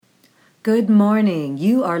Good morning.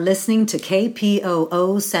 You are listening to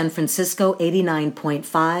KPOO San Francisco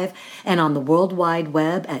 89.5 and on the World Wide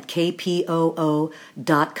Web at kpoo.com.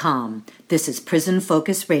 This is Prison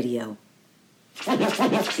Focus Radio.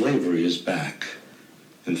 Slavery is back.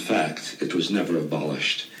 In fact, it was never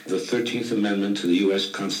abolished. The 13th Amendment to the U.S.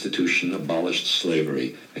 Constitution abolished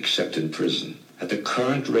slavery, except in prison. At the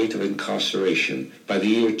current rate of incarceration, by the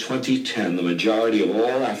year 2010, the majority of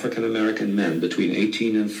all African American men between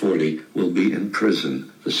 18 and 40 will be in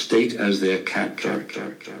prison, the state as their captor.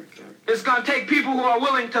 It's going to take people who are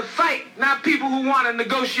willing to fight, not people who want to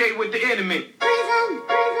negotiate with the enemy. Prison.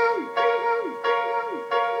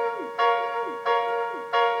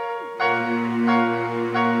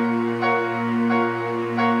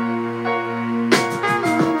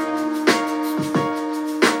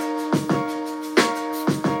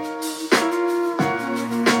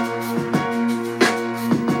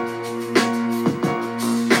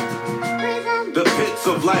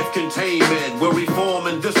 Life containment, where reform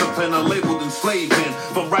and discipline are labeled enslavement.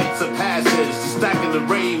 From rites of passage to stacking the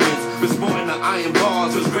raiments, sporting the iron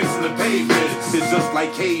bars, just gracing the pavement. It's just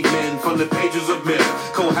like cavemen from the pages of myth,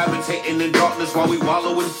 cohabitating in darkness while we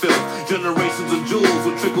wallow in filth. Generations of jewels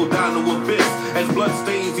will trickle down to abyss as blood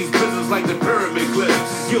stains these prisons like the pyramid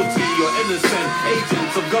glyphs. Guilty or innocent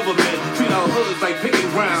agents of government treat our hoods like picking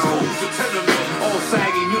ground. Schools to tenement, all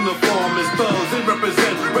sagging uniform as thugs. They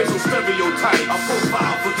represent racial stereotypes. A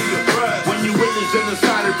profile for the oppressed. When you witness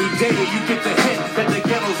genocide every day, you get the hint that the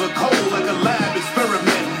ghettos are cold like a lab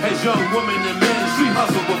experiment. As young women and men street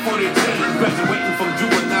hustle before they 10, graduating from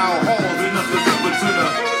juvenile halls, enough to remember to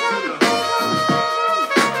the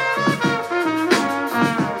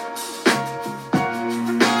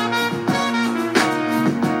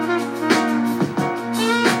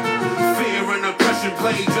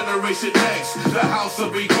play Generation X. The house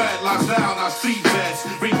of regret locks down our street vets.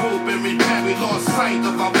 Regroup and repent, we lost sight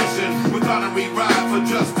of our mission. Without a ride for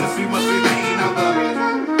justice, we must remain on the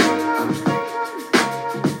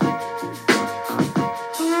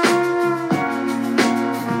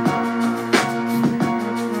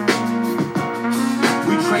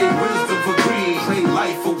we trade wisdom for greed, trade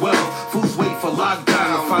life for wealth. Fools wait for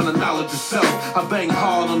lockdown, find the knowledge of self. I bang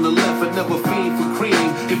hard on the left and never fiend for cream.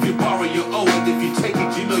 If you borrow, you owe it. If you take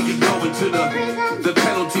it, you know you're going to the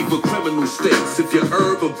penalty for criminal states. If you're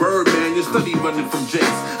herb or bird, man, you study running from jakes.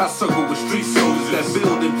 I circle with street soldiers that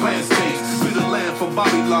build and plant states. Be the land for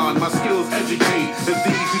Babylon, my skills educate. In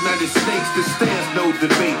these United States, there stands no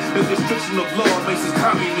debate. The restriction of law makes us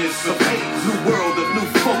communists of hate. New world, a new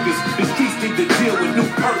focus. The streets need to deal with new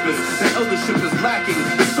purpose. The eldership is lacking.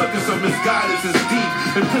 The circus of misguidance is deep.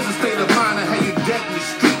 In prison state of mind, I have you dead in the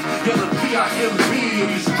street. Yelling PIMB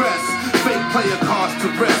and you stress. Fake player cards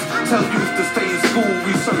to rest. Tell youth to stay in school,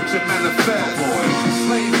 research and manifest.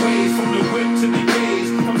 Slave ways from the whip to the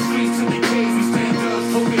gaze. From streets to the caves, we stand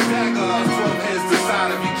judge, poking dagger. 12 heads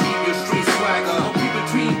decide if you keep your street swagger. Don't be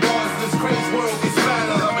between bars, this crazy world gets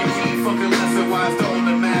fatter. I'm a key fucking lesson, wise don't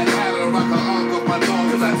the mad hatter. Rock a hog up my dog,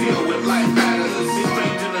 cause I deal with life matters. It's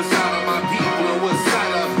strange in the side of my people and what's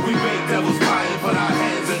sadder. We make devils pie and put our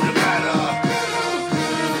hands in the batter.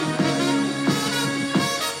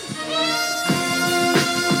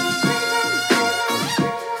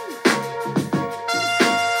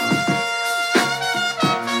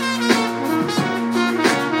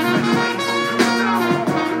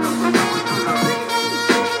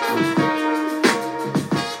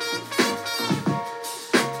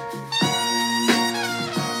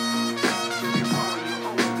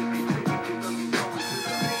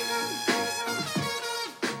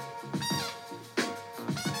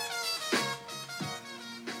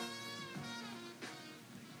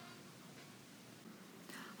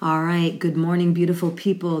 All right. Good morning, beautiful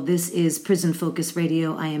people. This is Prison Focus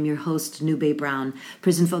Radio. I am your host, Nube Brown.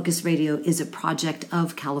 Prison Focus Radio is a project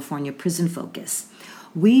of California Prison Focus.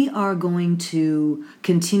 We are going to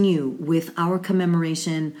continue with our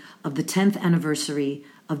commemoration of the 10th anniversary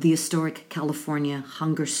of the historic California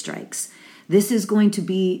hunger strikes. This is going to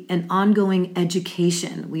be an ongoing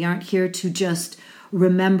education. We aren't here to just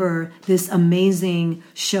remember this amazing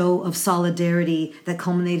show of solidarity that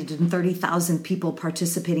culminated in 30,000 people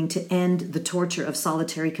participating to end the torture of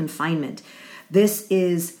solitary confinement. This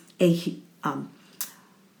is an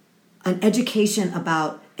education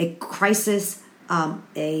about a crisis,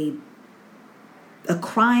 a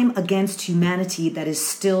crime against humanity that is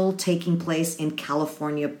still taking place in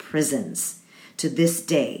California prisons to this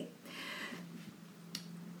day.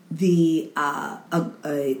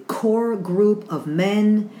 A core group of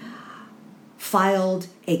men filed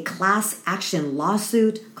a class action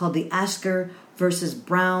lawsuit called the Asker versus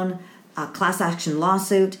Brown class action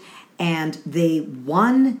lawsuit, and they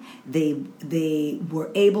won. They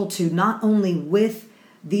were able to, not only with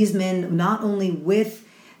these men, not only with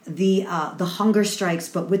the hunger strikes,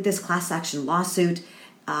 but with this class action lawsuit,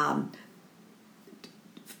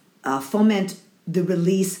 foment the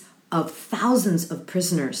release of thousands of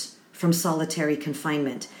prisoners from solitary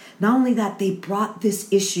confinement. Not only that, they brought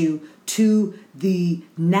this issue to the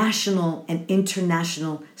national and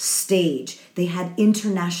international stage. They had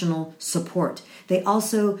international support. They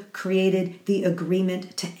also created the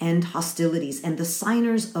agreement to end hostilities. And the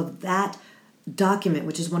signers of that document,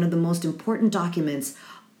 which is one of the most important documents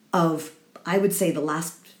of, I would say, the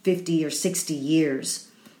last 50 or 60 years,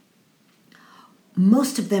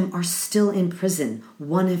 most of them are still in prison.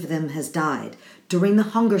 One of them has died. During the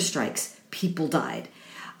hunger strikes, people died.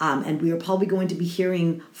 And we are probably going to be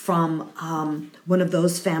hearing from one of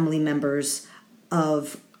those family members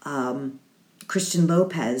of Christian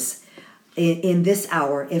Lopez in this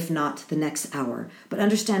hour, if not the next hour. But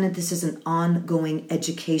understand that this is an ongoing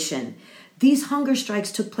education. These hunger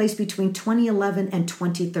strikes took place between 2011 and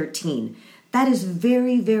 2013. That is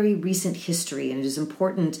very, very recent history, and it is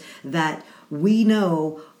important that we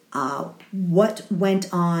know what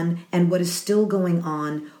went on and what is still going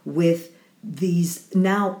on with these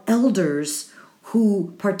now elders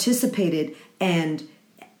who participated and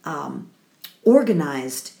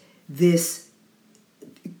organized this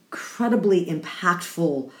incredibly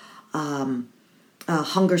impactful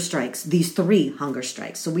hunger strikes, these 3 hunger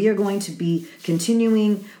strikes. So we are going to be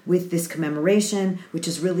continuing with this commemoration, which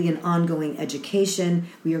is really an ongoing education.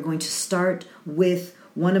 We are going to start with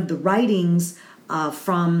one of the writings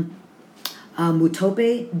from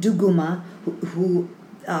Mutope Duguma, who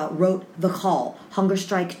wrote The Call, Hunger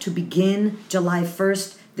Strike to Begin July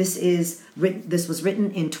 1st. This was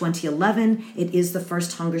written in 2011. It is the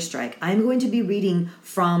first hunger strike. I'm going to be reading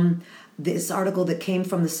from this article that came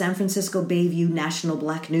from the San Francisco Bayview National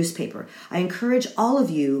Black newspaper. I encourage all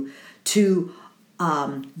of you to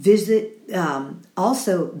visit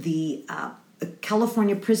also the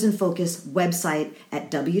California Prison Focus website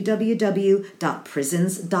at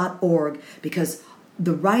www.prisons.org, because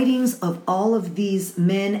the writings of all of these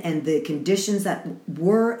men and the conditions that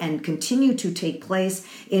were and continue to take place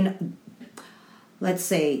in, let's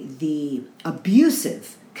say, the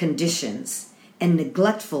abusive conditions and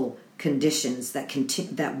neglectful conditions that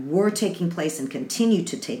were taking place and continue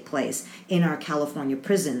to take place in our California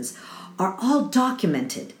prisons are all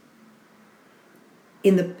documented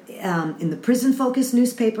in the Prison Focus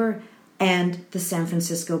newspaper and the San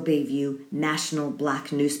Francisco Bayview National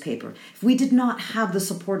Black newspaper. If we did not have the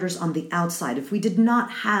supporters on the outside, if we did not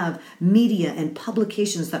have media and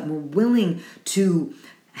publications that were willing to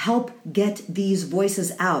help get these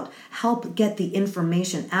voices out, help get the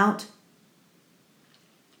information out,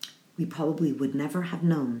 we probably would never have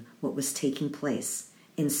known what was taking place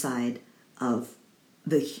inside of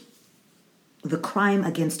the crime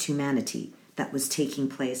against humanity that was taking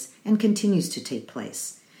place and continues to take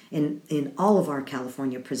place in all of our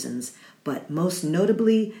California prisons, but most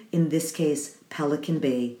notably, in this case, Pelican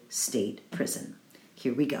Bay State Prison.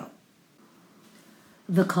 Here we go.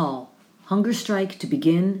 The Call. Hunger strike to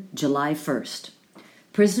begin July 1st.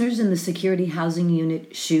 Prisoners in the Security Housing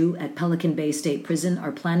Unit SHU at Pelican Bay State Prison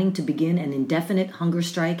are planning to begin an indefinite hunger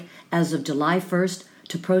strike as of July 1st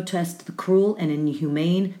to protest the cruel and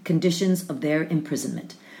inhumane conditions of their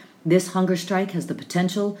imprisonment. This hunger strike has the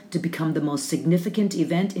potential to become the most significant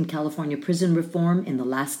event in California prison reform in the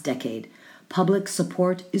last decade. Public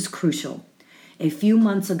support is crucial. A few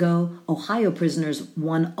months ago, Ohio prisoners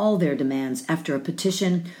won all their demands after a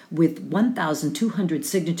petition with 1,200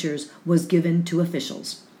 signatures was given to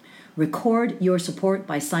officials. Record your support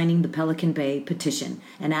by signing the Pelican Bay petition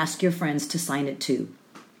and ask your friends to sign it too.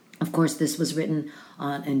 Of course, this was written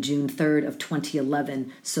on June 3rd of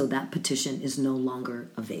 2011, so that petition is no longer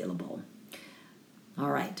available.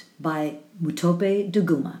 All right, by Mutope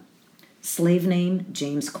Duguma. Slave name,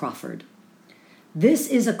 James Crawford. This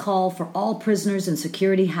is a call for all prisoners in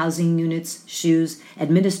security housing units, SHUs,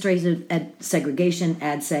 administrative segregation,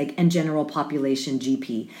 ADSEG, and general population,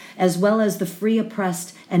 GP, as well as the free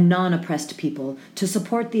oppressed and non-oppressed people to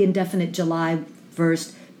support the indefinite July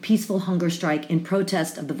 1st peaceful hunger strike in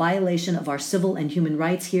protest of the violation of our civil and human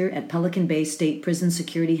rights here at Pelican Bay State Prison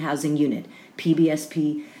Security Housing Unit,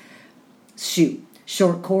 PBSP SHU.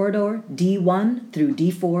 Short corridor D1 through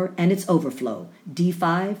D4 and its overflow,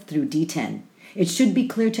 D5 through D10. It should be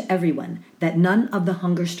clear to everyone that none of the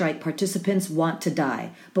hunger strike participants want to die,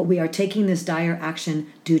 but we are taking this dire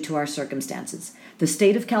action due to our circumstances. The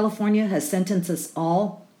state of California has sentenced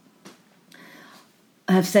all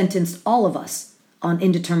of us on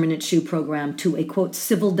indeterminate SHU program to a, quote,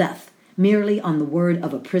 civil death, merely on the word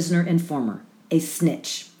of a prisoner informer, a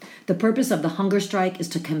snitch. The purpose of the hunger strike is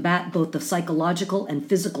to combat both the psychological and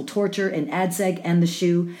physical torture in ADSEG and the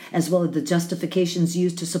SHU, as well as the justifications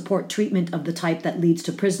used to support treatment of the type that leads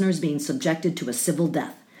to prisoners being subjected to a civil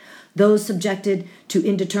death. Those subjected to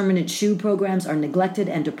indeterminate SHU programs are neglected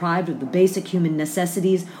and deprived of the basic human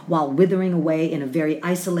necessities while withering away in a very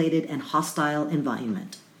isolated and hostile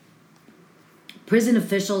environment. Prison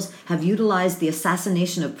officials have utilized the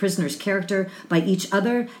assassination of prisoners' character by each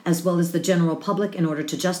other as well as the general public in order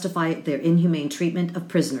to justify their inhumane treatment of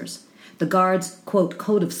prisoners. The guards' quote,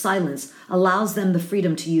 code of silence allows them the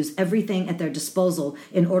freedom to use everything at their disposal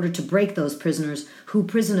in order to break those prisoners who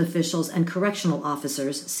prison officials and correctional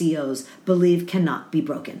officers, COs, believe cannot be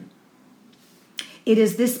broken. It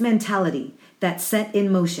is this mentality that set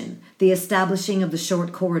in motion the establishing of the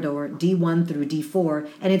short corridor D1 through D4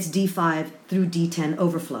 and its D5 through D10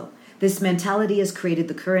 overflow. This mentality has created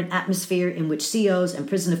the current atmosphere in which COs and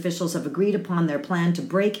prison officials have agreed upon their plan to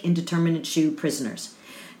break indeterminate SHU prisoners.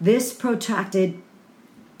 This protracted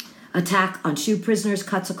attack on SHU prisoners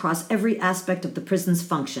cuts across every aspect of the prison's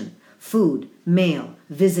function: food, mail,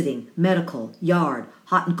 visiting, medical, yard,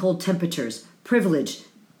 hot and cold temperatures,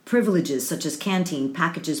 privileges such as canteen,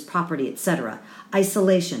 packages, property, etc.,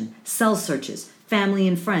 isolation, cell searches, family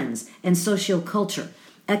and friends, and socio-culture,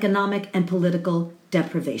 economic and political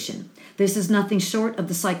deprivation. This is nothing short of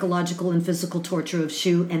the psychological and physical torture of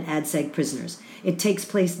SHU and ADSEG prisoners. It takes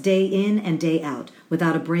place day in and day out,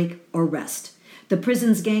 without a break or rest. The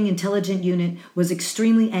prison's gang intelligence unit was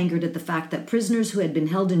extremely angered at the fact that prisoners who had been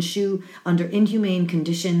held in SHU under inhumane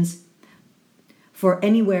conditions for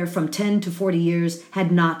anywhere from 10 to 40 years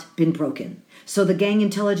had not been broken. So the gang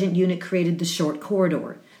intelligence unit created the short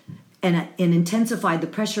corridor and intensified the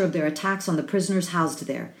pressure of their attacks on the prisoners housed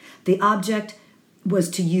there. The object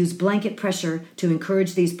was to use blanket pressure to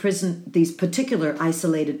encourage these particular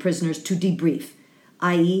isolated prisoners to debrief,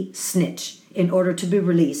 i.e. snitch, in order to be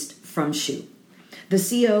released from SHU. The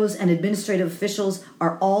COs and administrative officials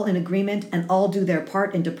are all in agreement and all do their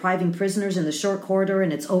part in depriving prisoners in the short corridor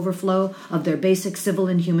and its overflow of their basic civil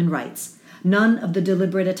and human rights. None of the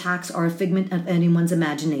deliberate attacks are a figment of anyone's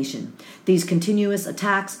imagination. These continuous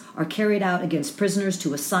attacks are carried out against prisoners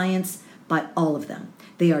to a science by all of them.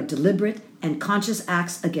 They are deliberate and conscious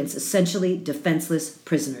acts against essentially defenseless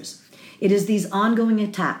prisoners. It is these ongoing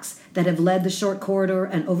attacks that have led the short corridor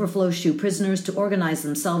and overflow SHU prisoners to organize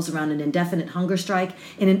themselves around an indefinite hunger strike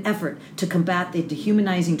in an effort to combat the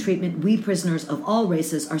dehumanizing treatment we prisoners of all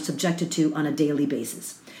races are subjected to on a daily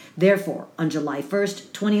basis. Therefore, on July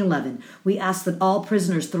 1st, 2011, we ask that all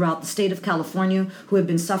prisoners throughout the state of California who have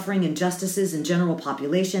been suffering injustices in general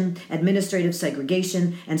population, administrative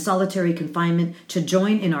segregation, and solitary confinement to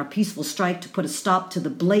join in our peaceful strike to put a stop to the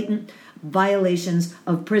blatant violations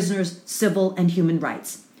of prisoners' civil and human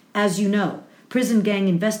rights. As you know, prison gang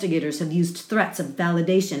investigators have used threats of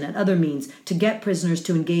validation and other means to get prisoners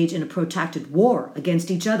to engage in a protracted war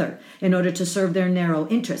against each other in order to serve their narrow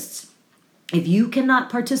interests. If you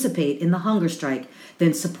cannot participate in the hunger strike,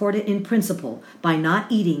 then support it in principle by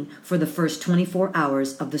not eating for the first 24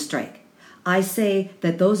 hours of the strike. I say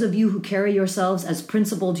that those of you who carry yourselves as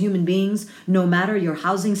principled human beings, no matter your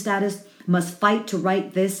housing status, must fight to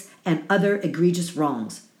right this and other egregious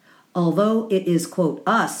wrongs. Although it is, quote,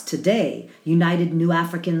 us today, United New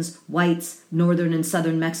Africans, whites, Northern and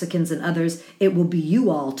Southern Mexicans, and others, it will be you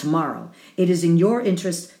all tomorrow. It is in your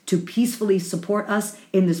interest to peacefully support us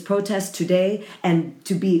in this protest today and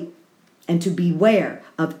to beware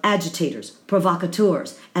of agitators,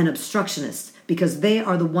 provocateurs, and obstructionists, because they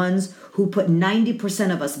are the ones who put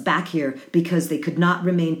 90% of us back here because they could not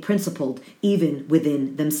remain principled even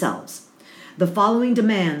within themselves. The following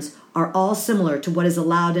demands are all similar to what is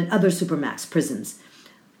allowed in other supermax prisons,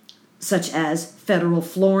 such as federal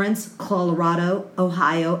Florence, Colorado,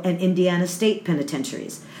 Ohio, and Indiana state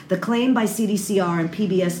penitentiaries. The claim by CDCR and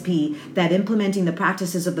PBSP that implementing the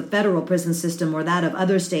practices of the federal prison system or that of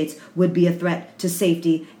other states would be a threat to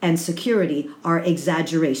safety and security are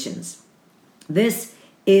exaggerations. This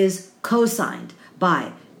is co-signed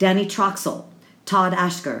by Danny Troxel, Todd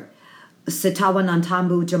Ashker, Sitawa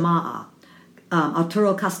Nantambu Jama'a,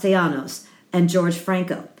 Arturo Castellanos, and George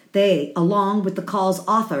Franco. They, along with the call's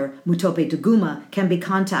author, Mutope Duguma, can be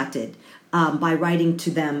contacted by writing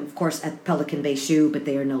to them, of course, at Pelican Bay SHU, but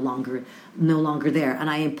they are no longer there. And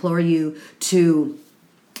I implore you to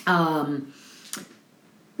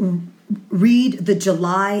read the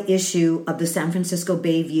July issue of the San Francisco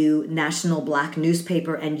Bayview National Black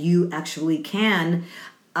newspaper, and you actually can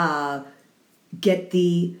get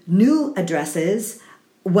the new addresses.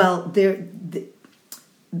 Well,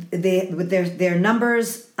 their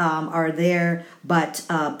numbers are there, but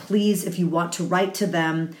please, if you want to write to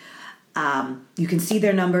them, you can see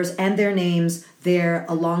their numbers and their names there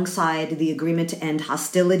alongside the agreement to end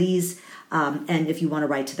hostilities. And if you want to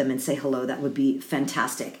write to them and say hello, that would be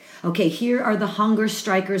fantastic. Okay, here are the hunger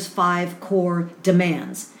strikers' 5 core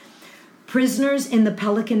demands. Prisoners in the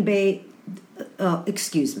Pelican Bay,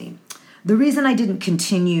 The reason I didn't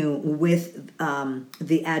continue with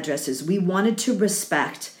the addresses, we wanted to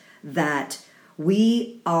respect that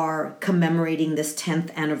we are commemorating this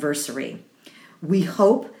 10th anniversary. We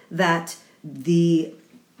hope that the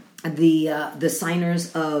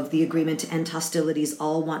signers of the agreement to end hostilities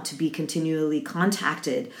all want to be continually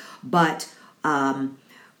contacted, but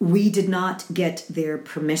we did not get their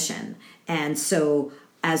permission. And so,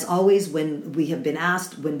 as always, when we have been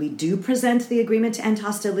asked, when we do present the agreement to end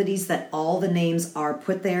hostilities, that all the names are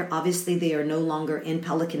put there. Obviously, they are no longer in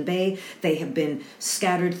Pelican Bay. They have been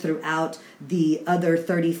scattered throughout the other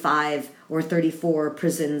 35 or 34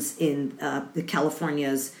 prisons in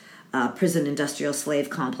California's prison industrial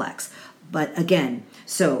slave complex. But again,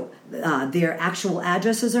 so their actual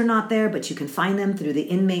addresses are not there, but you can find them through the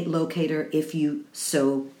inmate locator if you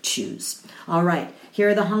so choose. All right. Here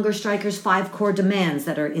are the hunger strikers' 5 core demands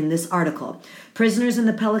that are in this article. Prisoners in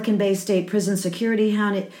the Pelican Bay State Prison Security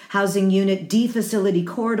Housing Unit D Facility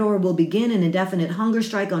Corridor will begin an indefinite hunger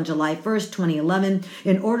strike on July 1st, 2011,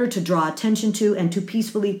 in order to draw attention to and to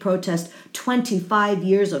peacefully protest 25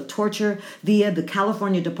 years of torture via the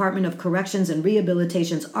California Department of Corrections and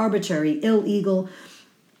Rehabilitation's arbitrary, illegal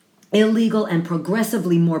and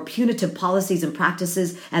progressively more punitive policies and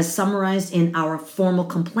practices as summarized in our formal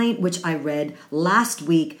complaint, which I read last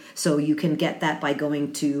week. So you can get that by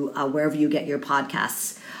going to wherever you get your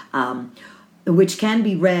podcasts, which can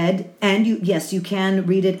be read. And you can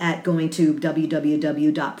read it at going to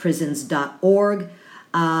www.prisons.org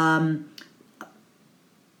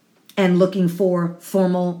and looking for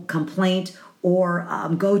formal complaint, or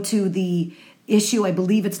go to the issue, I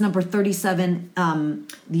believe it's number 37, the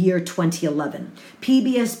year 2011.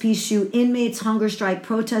 PBSP SHU inmates hunger strike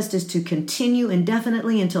protest is to continue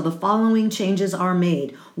indefinitely until the following changes are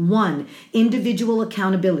made. 1. Individual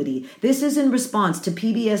accountability. This is in response to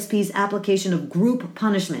PBSP's application of group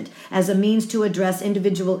punishment as a means to address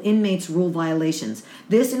individual inmates' rule violations.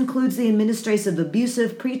 This includes the administrative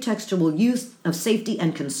abusive pretextual use of safety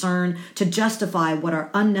and concern to justify what are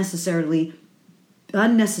unnecessary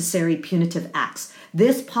punitive acts.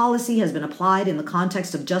 This policy has been applied in the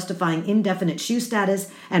context of justifying indefinite SHU status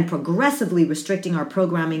and progressively restricting our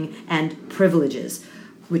programming and privileges,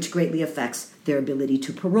 which greatly affects their ability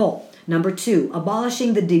to parole. Number 2,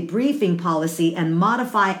 abolishing the debriefing policy and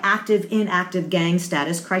modify active-inactive gang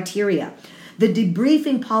status criteria. The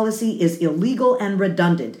debriefing policy is illegal and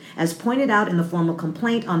redundant, as pointed out in the formal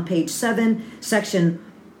complaint on page 7, section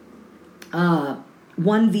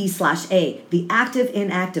 1V/A. The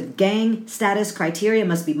active-inactive gang status criteria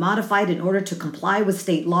must be modified in order to comply with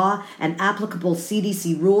state law and applicable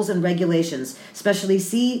CDC rules and regulations. Especially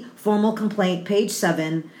see formal complaint, page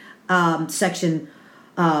 7, section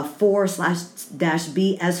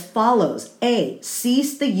 4/B as follows. A.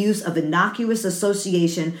 Cease the use of innocuous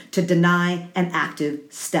association to deny an active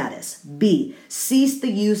status. B. Cease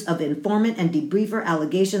the use of informant and debriefer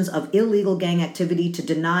allegations of illegal gang activity to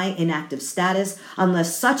deny inactive status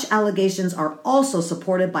unless such allegations are also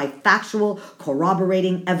supported by factual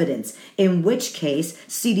corroborating evidence, in which case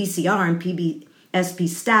CDCR and PBSP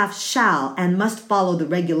staff shall and must follow the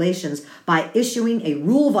regulations by issuing a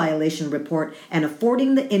rule violation report and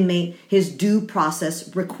affording the inmate his due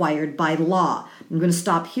process required by law. I'm going to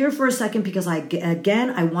stop here for a second because I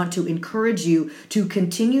want to encourage you to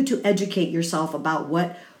continue to educate yourself about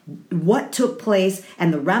what took place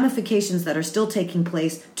and the ramifications that are still taking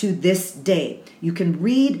place to this day. You can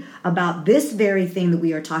read about this very thing that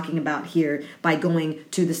we are talking about here by going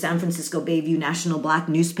to the San Francisco Bayview National Black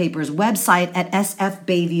Newspaper's website at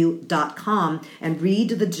sfbayview.com and read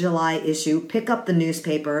the July issue, pick up the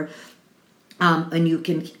newspaper, and you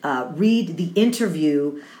can read the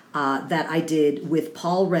interview that I did with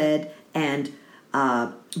Paul Redd and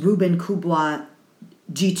Ruben Kubwa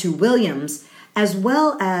G2 Williams, as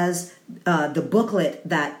well as the booklet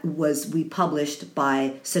that we published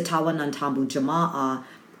by Sitawa Nantambu Jama'a,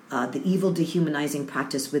 The Evil Dehumanizing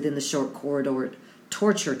Practice Within the Short Corridor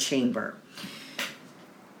Torture Chamber.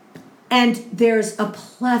 And there's a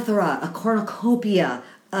plethora, a cornucopia,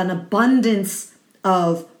 an abundance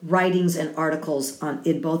of writings and articles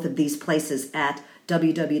in both of these places at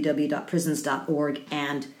www.prisons.org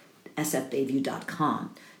and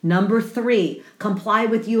sfbayview.com. Number 3, comply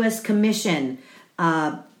with U.S. Commission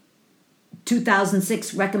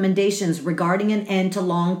 2006 recommendations regarding an end to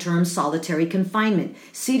long-term solitary confinement.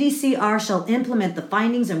 CDCR shall implement the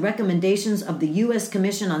findings and recommendations of the U.S.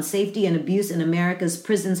 Commission on Safety and Abuse in America's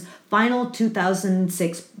Prisons' final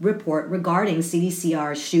 2006 report regarding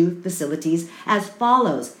CDCR SHU facilities as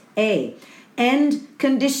follows. A. End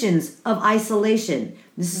conditions of isolation.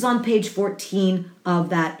 This is on page 14 of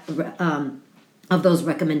that of those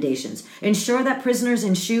recommendations. Ensure that prisoners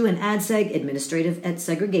in SHU and ADSEG, administrative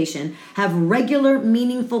segregation, have regular,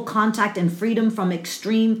 meaningful contact and freedom from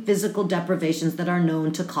extreme physical deprivations that are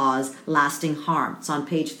known to cause lasting harm. It's on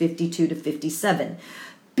page 52 to 57.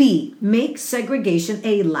 B. Make segregation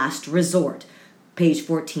a last resort. Page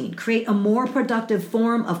 14. Create a more productive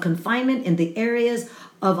form of confinement in the areas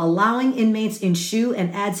of allowing inmates in SHU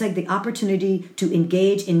and ADSEG the opportunity to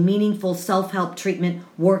engage in meaningful self-help treatment,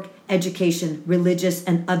 work, education, religious,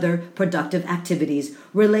 and other productive activities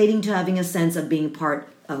relating to having a sense of being part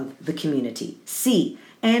of the community. C.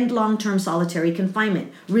 End long-term solitary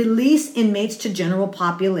confinement. Release inmates to general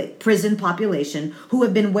prison population who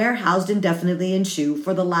have been warehoused indefinitely in SHU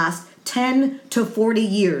for the last 10 to 40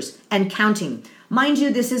 years and counting. Mind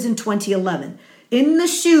you, this is in 2011. In the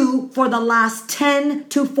SHU for the last 10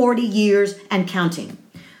 to 40 years and counting.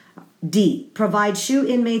 D. Provide SHU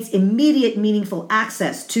inmates immediate meaningful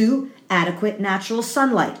access to adequate natural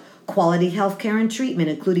sunlight, quality health care and treatment,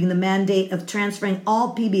 including the mandate of transferring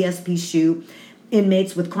all PBSP SHU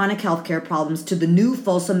inmates with chronic health care problems to the new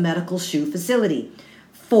Folsom Medical SHU facility.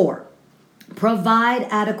 4. Provide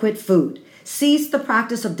adequate food. Cease the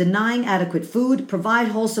practice of denying adequate food, provide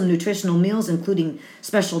wholesome nutritional meals, including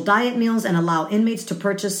special diet meals, and allow inmates to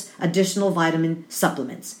purchase additional vitamin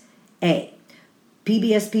supplements. A.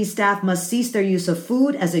 PBSP staff must cease their use of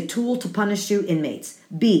food as a tool to punish SHU inmates.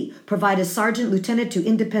 B. Provide a sergeant lieutenant to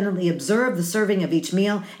independently observe the serving of each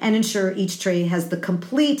meal and ensure each tray has the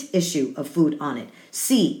complete issue of food on it.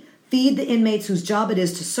 C. Feed the inmates whose job it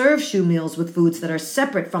is to serve SHU meals with foods that are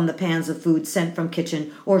separate from the pans of food sent from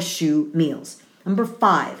kitchen or SHU meals. Number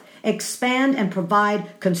 5, expand and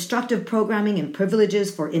provide constructive programming and privileges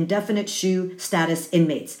for indefinite SHU status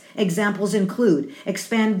inmates. Examples include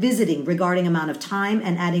expand visiting regarding amount of time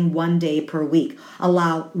and adding 1 day per week.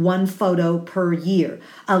 Allow 1 photo per year.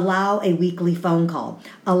 Allow a weekly phone call.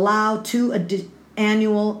 Allow 2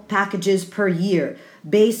 annual packages per year.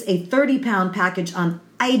 Base a 30-pound package on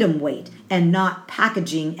item weight and not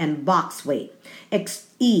packaging and box weight.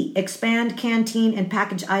 E. Expand canteen and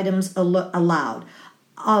package items allowed.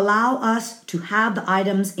 Allow us to have the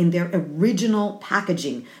items in their original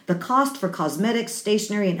packaging. The cost for cosmetics,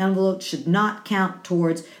 stationery, and envelopes should not count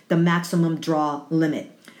towards the maximum draw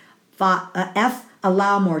limit. F.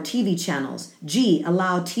 Allow more TV channels. G.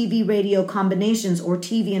 Allow TV radio combinations or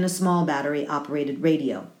TV and a small battery-operated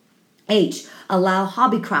radio. H. Allow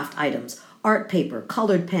hobbycraft items. Art paper,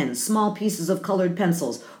 colored pens, small pieces of colored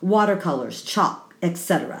pencils, watercolors, chalk,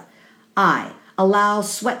 etc. I. Allow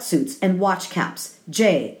sweatsuits and watch caps.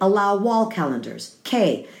 J. Allow wall calendars.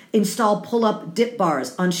 K. Install pull-up dip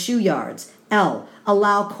bars on SHU yards. L.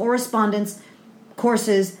 Allow correspondence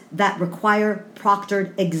courses that require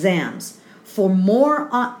proctored exams. For more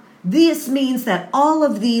on this means that all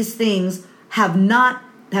of these things have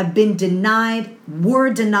been denied, were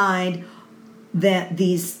denied, that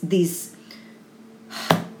these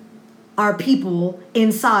are people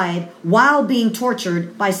inside while being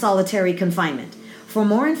tortured by solitary confinement. For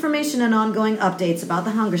more information and ongoing updates about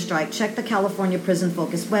the hunger strike, check the California Prison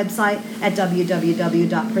Focus website at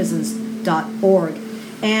www.prisons.org.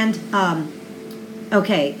 And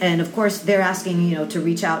and of course they're asking to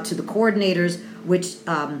reach out to the coordinators, which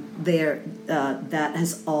that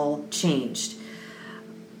has all changed.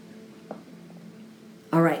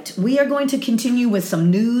 All right, we are going to continue with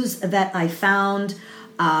some news that I found.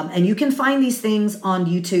 And you can find these things on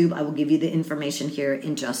YouTube. I will give you the information here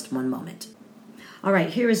in just one moment. All right,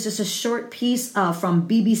 here is just a short piece from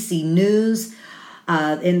BBC News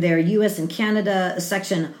in their U.S. and Canada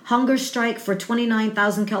section. Hunger strike for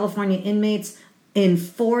 29,000 California inmates in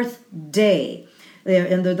 4th day.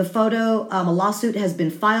 In the photo, a lawsuit has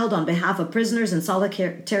been filed on behalf of prisoners in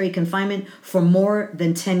solitary confinement for more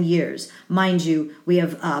than 10 years. Mind you, we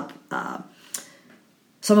have...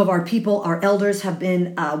 some of our people, our elders,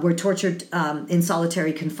 were tortured in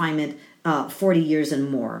solitary confinement 40 years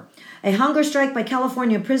and more. A hunger strike by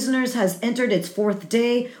California prisoners has entered its 4th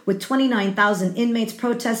day, with 29,000 inmates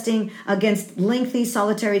protesting against lengthy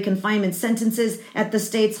solitary confinement sentences at the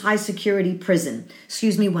state's high-security prison.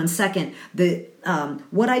 Excuse me 1 second.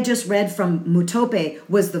 What I just read from Mutope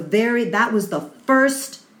was that was the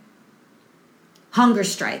first hunger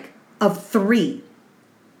strike of 3.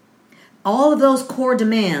 All of those core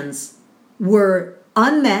demands were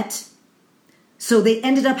unmet. So they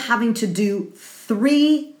ended up having to do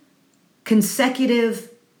 3 consecutive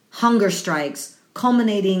hunger strikes,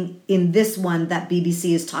 culminating in this one that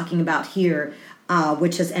BBC is talking about here,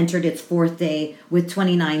 which has entered its 4th day with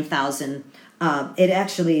 29,000. It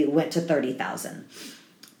actually went to 30,000.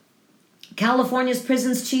 California's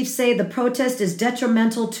prisons chiefs say the protest is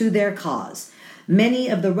detrimental to their cause. Many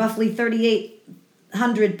of the roughly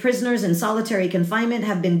 3,800 prisoners in solitary confinement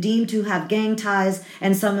have been deemed to have gang ties,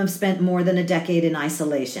 and some have spent more than a decade in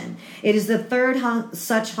isolation. It is the 3rd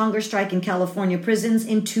such hunger strike in California prisons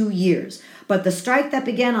in 2 years. But the strike that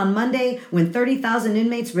began on Monday, when 30,000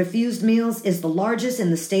 inmates refused meals, is the largest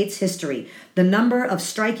in the state's history. The number of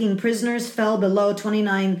striking prisoners fell below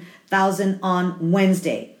 29,000 on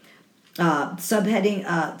Wednesday.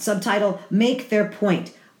 Subtitle, Make Their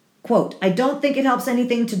Point. Quote, I don't think it helps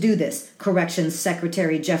anything to do this, Corrections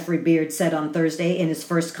Secretary Jeffrey Beard said on Thursday in his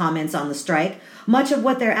first comments on the strike. Much of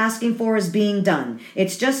what they're asking for is being done.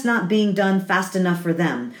 It's just not being done fast enough for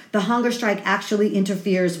them. The hunger strike actually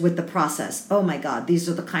interferes with the process. Oh my God, these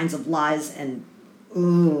are the kinds of lies and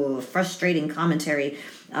frustrating commentary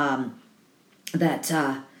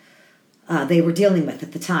that they were dealing with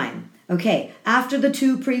at the time. Okay, after the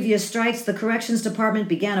 2 previous strikes, the Corrections Department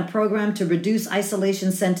began a program to reduce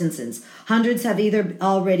isolation sentences. Hundreds have either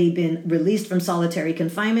already been released from solitary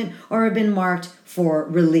confinement or have been marked for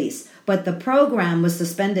release. But the program was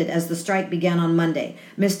suspended as the strike began on Monday.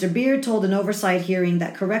 Mr. Beard told an oversight hearing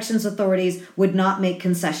that corrections authorities would not make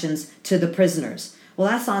concessions to the prisoners. Well,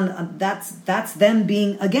 that's them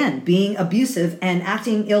being abusive and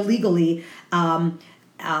acting illegally,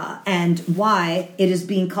 and why it is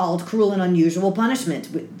being called cruel and unusual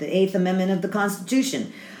punishment, the 8th Amendment of the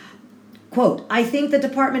Constitution. Quote, I think the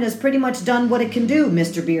department has pretty much done what it can do,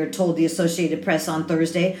 Mr. Beard told the Associated Press on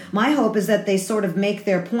Thursday. My hope is that they sort of make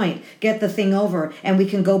their point, get the thing over, and we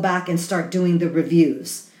can go back and start doing the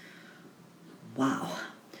reviews. Wow.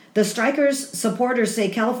 The strikers' supporters say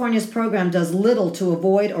California's program does little to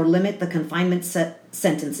avoid or limit the confinement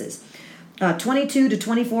sentences. 22 to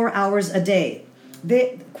 24 hours a day.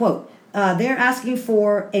 They're asking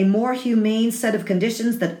for a more humane set of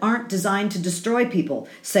conditions that aren't designed to destroy people,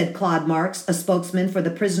 said Claude Marks, a spokesman for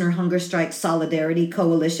the Prisoner Hunger Strike Solidarity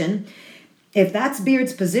Coalition. If that's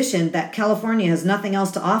Beard's position, that California has nothing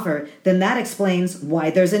else to offer, then that explains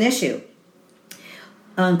why there's an issue.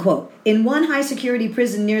 Unquote. In one high-security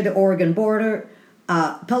prison near the Oregon border,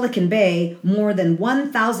 Pelican Bay, more than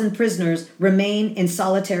 1,000 prisoners remain in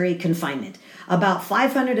solitary confinement. About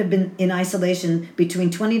 500 have been in isolation between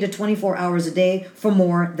 20 to 24 hours a day for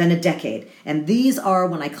more than a decade. And these are,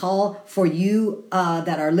 when I call for you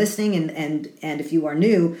that are listening, and if you are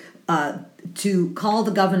new, to call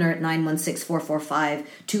the governor at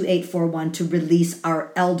 916-445-2841 to release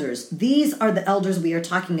our elders. These are the elders we are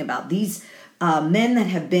talking about. These men that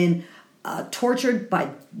have been tortured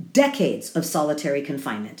by decades of solitary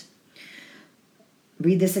confinement.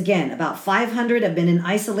 Read this again. About 500 have been in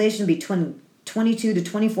isolation between 22 to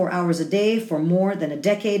 24 hours a day for more than a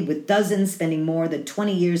decade, with dozens spending more than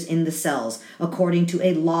 20 years in the cells, according to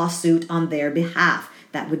a lawsuit on their behalf.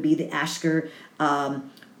 That would be the Ashker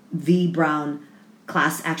v. Brown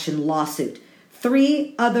class action lawsuit.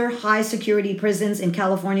 3 other high-security prisons in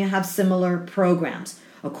California have similar programs.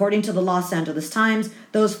 According to the Los Angeles Times,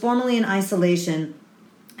 those formerly in isolation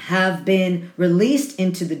have been released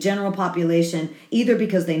into the general population either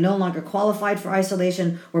because they no longer qualified for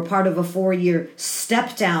isolation, were part of a 4-year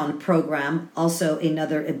step-down program, also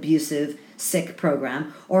another abusive, sick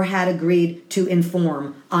program, or had agreed to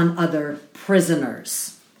inform on other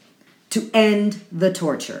prisoners to end the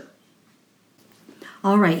torture.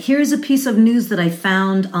 All right, here's a piece of news that I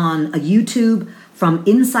found on a YouTube from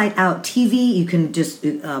Inside Out TV. You can just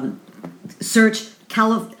search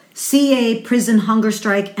CA prison hunger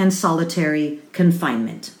strike and solitary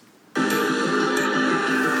confinement.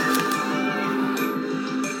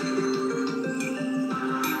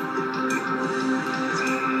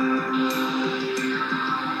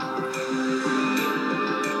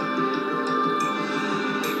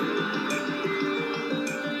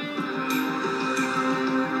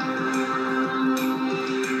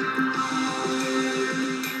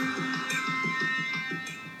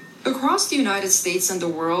 Across the United States and the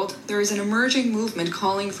world, there is an emerging movement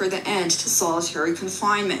calling for the end to solitary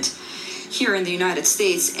confinement. Here in the United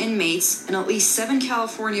States, inmates in at least 7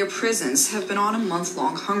 California prisons have been on a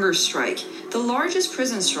month-long hunger strike. The largest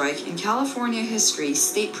prison strike in California history,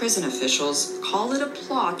 state prison officials call it a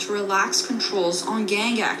plot to relax controls on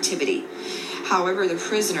gang activity. However, the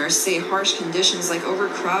prisoners say harsh conditions like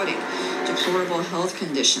overcrowding, deplorable health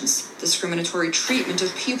conditions, discriminatory treatment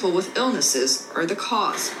of people with illnesses are the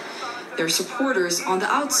cause. Their supporters on the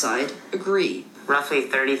outside agree. Roughly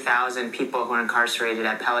 30,000 people who are incarcerated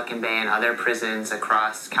at Pelican Bay and other prisons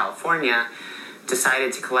across California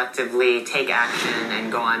decided to collectively take action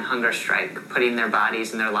and go on hunger strike, putting their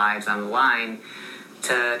bodies and their lives on the line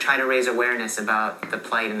to try to raise awareness about the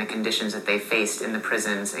plight and the conditions that they faced in the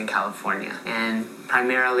prisons in California. And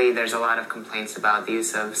primarily, there's a lot of complaints about the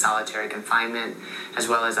use of solitary confinement, as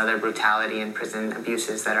well as other brutality and prison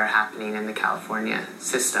abuses that are happening in the California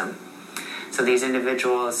system. So these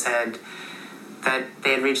individuals said that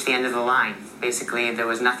they had reached the end of the line. Basically, there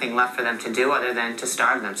was nothing left for them to do other than to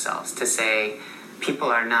starve themselves, to say, people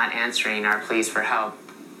are not answering our pleas for help.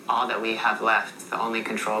 All that we have left, the only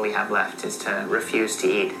control we have left, is to refuse to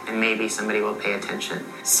eat, and maybe somebody will pay attention.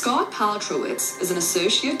 Scott Paltrowitz is an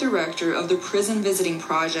associate director of the Prison Visiting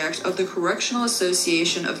Project of the Correctional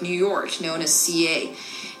Association of New York, known as CA,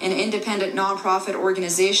 an independent nonprofit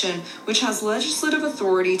organization which has legislative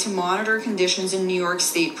authority to monitor conditions in New York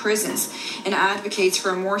State prisons and advocates for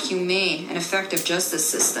a more humane and effective justice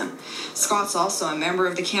system. Scott's also a member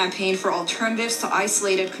of the Campaign for Alternatives to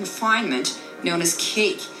Isolated Confinement, known as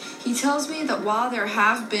CAKE. He tells me that while there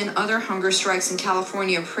have been other hunger strikes in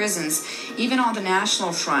California prisons, even on the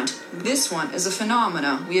national front, this one is a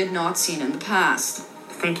phenomena we had not seen in the past.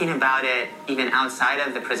 Thinking about it, even outside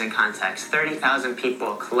of the prison context, 30,000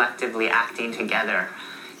 people collectively acting together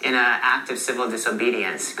in an act of civil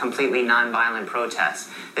disobedience, completely nonviolent protest.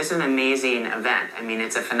 This is an amazing event. I mean,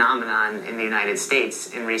 it's a phenomenon in the United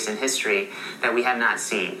States in recent history that we have not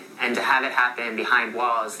seen. And to have it happen behind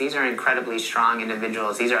walls, these are incredibly strong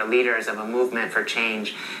individuals. These are leaders of a movement for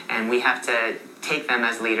change, and we have to take them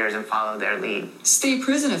as leaders and follow their lead. State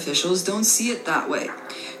prison officials don't see it that way.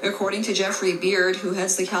 According to Jeffrey Beard, who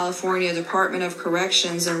heads the California Department of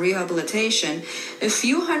Corrections and Rehabilitation, a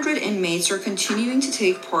few hundred inmates are continuing to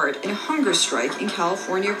take part in a hunger strike in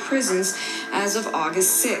California prisons as of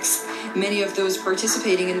August 6th. Many of those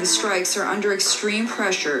participating in the strikes are under extreme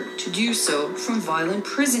pressure to do so from violent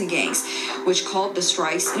prison gangs, which called the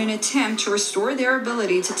strikes in an attempt to restore their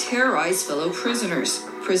ability to terrorize fellow prisoners,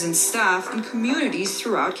 prison staff, and communities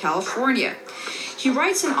throughout California. He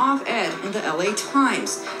writes an op-ed in the LA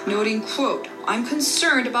Times, noting, quote, "I'm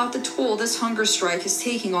concerned about the toll this hunger strike is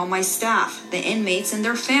taking on my staff, the inmates, and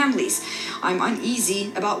their families. I'm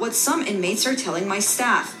uneasy about what some inmates are telling my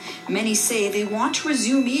staff. Many say they want to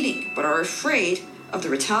resume eating, but are afraid of the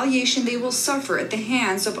retaliation they will suffer at the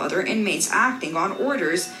hands of other inmates acting on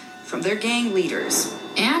orders from their gang leaders."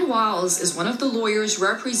 Ann Wiles is one of the lawyers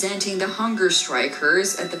representing the hunger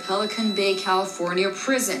strikers at the Pelican Bay, California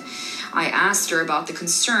prison. I asked her about the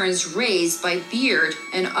concerns raised by Beard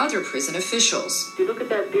and other prison officials. If you look at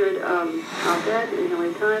that Beard op-ed in the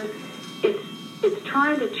LA Times, it's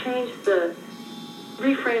trying to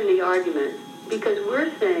reframe the argument, because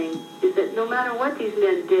we're saying is that no matter what these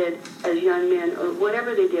men did as young men, or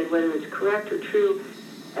whatever they did, whether it's correct or true,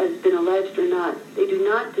 has been alleged or not, they do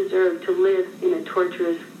not deserve to live in a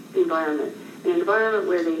torturous environment, an environment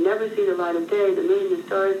where they never see the light of day, the moon, the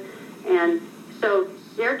stars. And so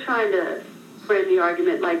they're trying to frame the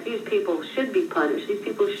argument like these people should be punished. These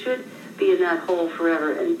people should be in that hole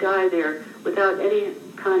forever and die there without any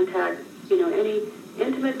contact, any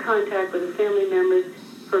intimate contact with the family members.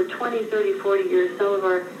 For 20, 30, 40 years, some of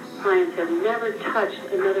our clients have never touched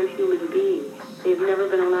another human being. They've never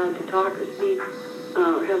been allowed to talk or speak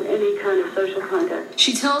or have any kind of social contact.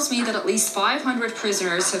 She tells me that at least 500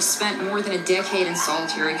 prisoners have spent more than a decade in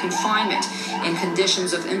solitary confinement in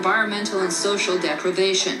conditions of environmental and social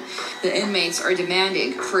deprivation. The inmates are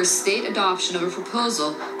demanding for a state adoption of a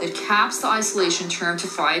proposal that caps the isolation term to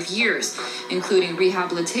 5 years, including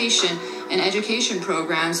rehabilitation and education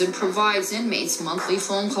programs, and provides inmates monthly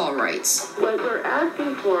phone call rights. What we're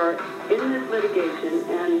asking for in this litigation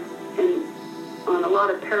and on a lot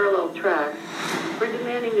of parallel tracks, we're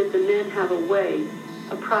demanding that the men have a way,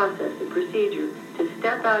 a process, a procedure to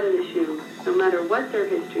step out of the shoe, no matter what their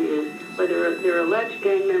history is, whether they're alleged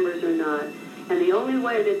gang members or not. And the only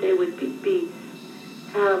way that they would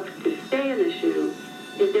have to stay in the shoe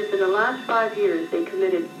is if in the last 5 years they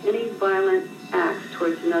committed any violent acts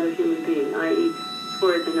towards another human being, i.e.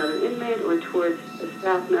 towards another inmate or towards a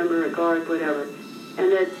staff member, a guard, whatever.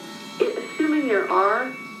 And that, assuming there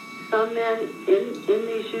are some men in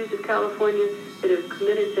these shoes of California that have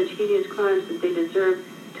committed such heinous crimes that they deserve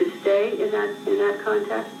to stay in that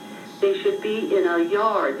context, they should be in a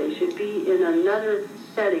yard. They should be in another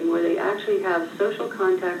setting where they actually have social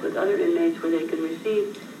contact with other inmates, where they can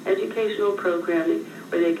receive educational programming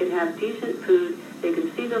where they can have decent food, they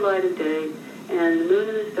can see the light of day, and the moon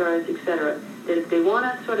and the stars, etc. That if they want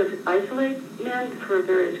to sort of isolate men for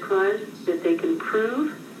various crimes that they can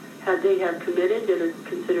prove they have committed that are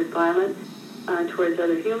considered violent towards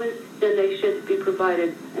other humans, then they should be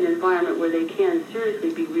provided an environment where they can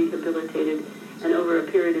seriously be rehabilitated and over a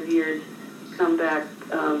period of years come back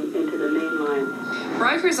into the main line.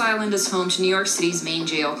 Rikers Island is home to New York City's main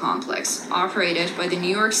jail complex. Operated by the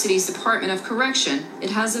New York City's Department of Correction,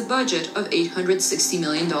 it has a budget of $860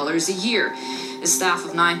 million a year, a staff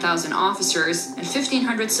of 9,000 officers, and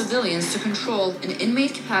 1,500 civilians to control an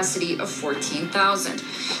inmate capacity of 14,000.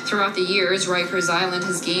 Throughout the years, Rikers Island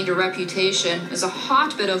has gained a reputation as a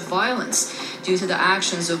hotbed of violence due to the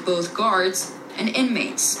actions of both guards and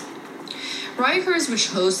inmates. Rikers, which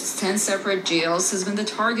hosts 10 separate jails, has been the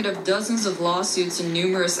target of dozens of lawsuits and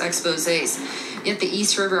numerous exposés. Yet the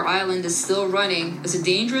East River Island is still running as a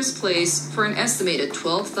dangerous place for an estimated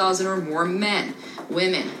 12,000 or more men,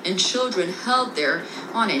 women, and children held there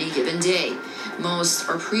on any given day. Most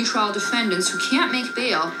are pretrial defendants who can't make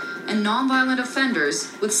bail and nonviolent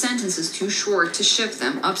offenders with sentences too short to ship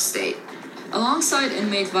them upstate. Alongside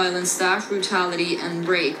inmate violence, staff brutality, and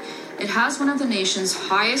rape, it has one of the nation's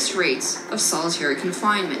highest rates of solitary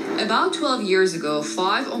confinement. About 12 years ago,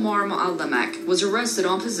 5 Omar Mu'allamek was arrested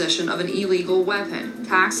on possession of an illegal weapon,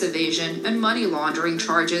 tax evasion, and money laundering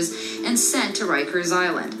charges and sent to Rikers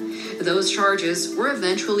Island. Those charges were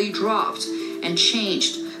eventually dropped and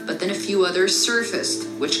changed, but then a few others surfaced,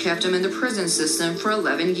 which kept him in the prison system for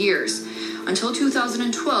 11 years, until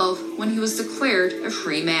 2012 when he was declared a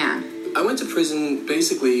free man. I went to prison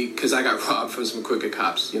basically because I got robbed from some crooked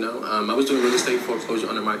cops, I was doing real estate foreclosure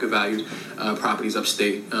under market value properties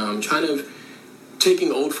upstate,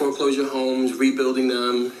 taking old foreclosure homes, rebuilding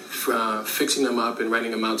them, fixing them up, and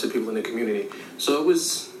renting them out to people in the community. So it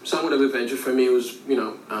was somewhat of an adventure for me. It was,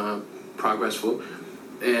 progressful.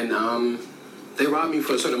 And they robbed me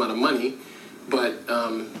for a certain amount of money, but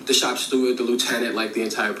the shop steward, the lieutenant, the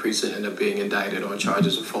entire precinct ended up being indicted on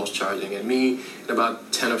charges of false charging. And me and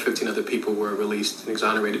about 10 or 15 other people were released and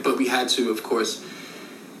exonerated. But we had to, of course,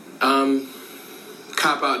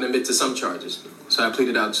 cop out and admit to some charges. So I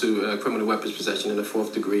pleaded out to criminal weapons possession in the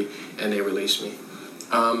 4th degree, and they released me.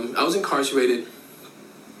 I was incarcerated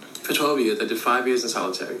for 12 years. I did 5 years in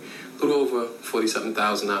solitary, a little over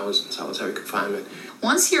 47,000 hours in solitary confinement.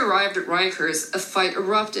 Once he arrived at Rikers, a fight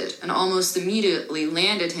erupted and almost immediately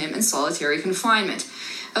landed him in solitary confinement,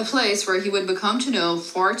 a place where he would become to know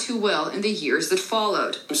far too well in the years that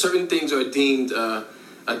followed. Certain things are deemed a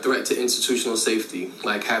threat to institutional safety,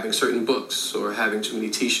 like having certain books or having too many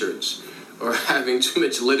T-shirts or having too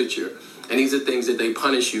much literature. And these are things that they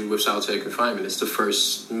punish you with solitary confinement. It's the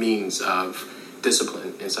first means of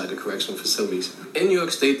discipline inside the correctional facilities. In New York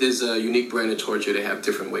State, there's a unique brand of torture. They have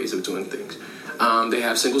different ways of doing things. They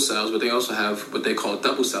have single cells, but they also have what they call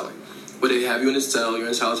double celling, where they have you in a cell, you're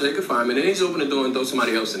in solitary confinement, and they just open the door and throw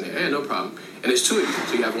somebody else in there. Yeah, no problem. And there's 2 of you.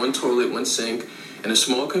 So you have 1 toilet, 1 sink, in a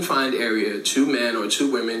small confined area, 2 men or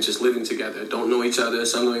 2 women just living together, don't know each other,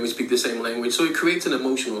 some don't even speak the same language. So it creates an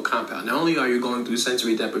emotional compound. Not only are you going through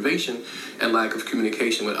sensory deprivation and lack of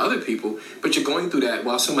communication with other people, but you're going through that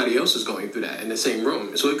while somebody else is going through that in the same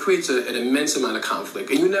room. So it creates an immense amount of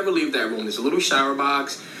conflict. And you never leave that room. There's a little shower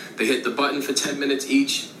box. They hit the button for 10 minutes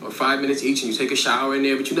each or 5 minutes each, and you take a shower in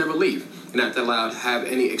there, but you never leave. You're not allowed to have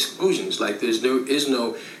any exclusions. There is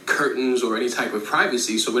no curtains or any type of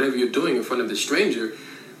privacy. So whatever you're doing in front of the stranger,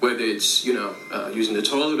 whether it's, using the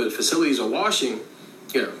toilet or the facilities or washing,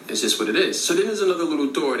 it's just what it is. So then there's another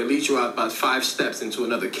little door that leads you out about 5 steps into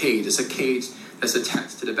another cage. It's a cage that's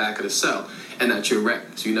attached to the back of the cell, and that's your rec,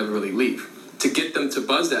 so you never really leave. To get them to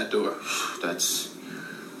buzz that door,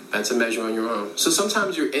 that's a measure on your own. So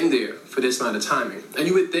sometimes you're in there for this amount of timing. And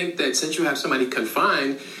you would think that since you have somebody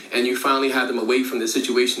confined and you finally have them away from the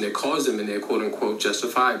situation that caused them in there, quote unquote,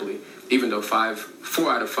 justifiably, even though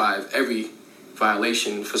 4 out of 5, every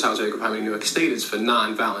violation for solitary confinement in New York State is for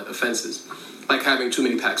non-violent offenses, like having too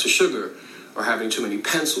many packs of sugar or having too many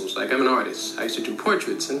pencils. Like, I'm an artist. I used to do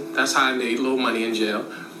portraits, and that's how I made a little money in jail.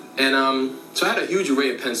 And so I had a huge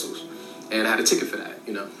array of pencils, and I had a ticket for that,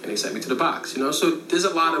 and they sent me to the box, So there's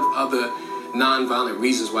a lot of other non-violent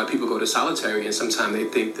reasons why people go to solitary, and sometimes they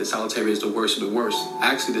think that solitary is the worst of the worst.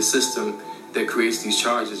 Actually, the system that creates these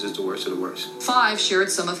charges is the worst of the worst. 5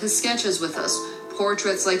 shared some of his sketches with us.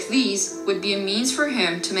 Portraits like these would be a means for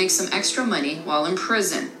him to make some extra money while in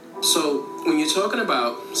prison. So when you're talking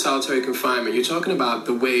about solitary confinement, you're talking about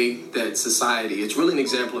the way that society, it's really an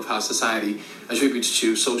example of how society attributes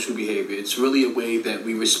to social behavior. It's really a way that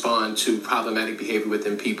we respond to problematic behavior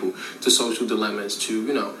within people, to social dilemmas,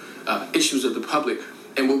 to, issues of the public.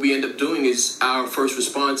 And what we end up doing is our first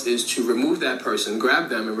response is to remove that person, grab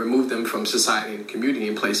them and remove them from society and community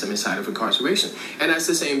and place them inside of incarceration. And that's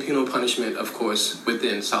the same penal punishment, of course,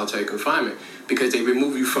 within solitary confinement, because they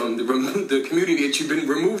remove you from the community that you've been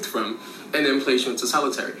removed from and then place you into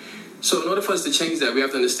solitary. So in order for us to change that, we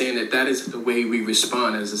have to understand that that is the way we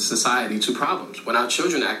respond as a society to problems. When our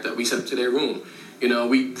children act up, we send them to their room.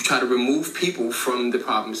 We try to remove people from the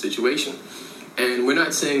problem situation. And we're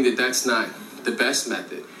not saying that that's not the best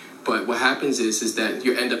method. But what happens is that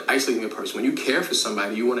you end up isolating a person. When you care for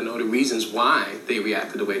somebody, you want to know the reasons why they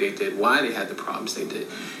reacted the way they did, why they had the problems they did.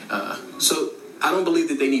 So I don't believe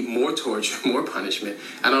that they need more torture, more punishment.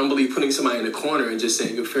 I don't believe putting somebody in a corner and just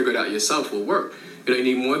saying you'll figure it out yourself will work. You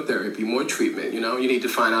need more therapy, more treatment. You need to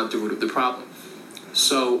find out the root of the problem.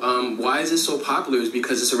 So why is this so popular is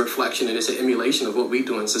because it's a reflection and it's an emulation of what we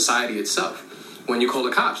do in society itself. When you call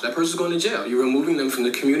the cops, that person's going to jail. You're removing them from the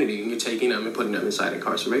community and you're taking them and putting them inside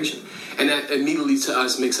incarceration. And that immediately to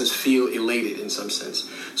us makes us feel elated in some sense.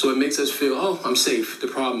 So it makes us feel, oh, I'm safe. The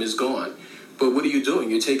problem is gone. But what are you doing?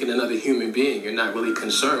 You're taking another human being. You're not really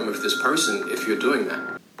concerned with this person if you're doing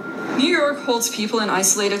that. New York holds people in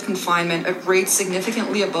isolated confinement at rates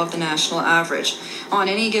significantly above the national average. On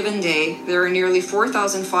any given day, there are nearly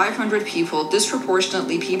 4,500 people,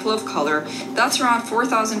 disproportionately people of color. That's around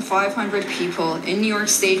 4,500 people in New York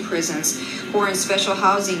State prisons who are in special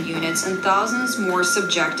housing units and thousands more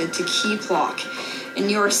subjected to keep lock. In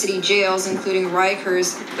New York City jails, including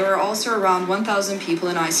Rikers, there are also around 1,000 people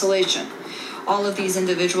in isolation. All of these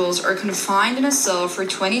individuals are confined in a cell for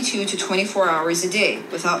 22 to 24 hours a day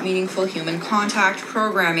without meaningful human contact,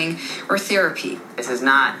 programming, or therapy. This is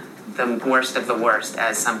not the worst of the worst,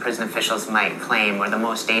 as some prison officials might claim, or the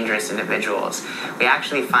most dangerous individuals. We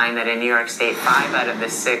actually find that in New York State, 5 out of the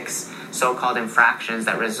 6 so-called infractions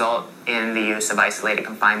that result in the use of isolated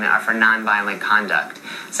confinement are for nonviolent conduct.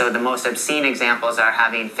 So the most obscene examples are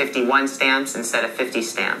having 51 stamps instead of 50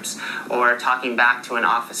 stamps, or talking back to an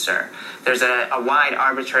officer. There's a wide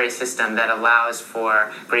arbitrary system that allows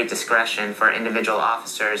for great discretion for individual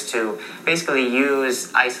officers to basically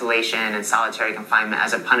use isolation and solitary confinement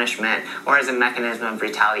as a punishment or as a mechanism of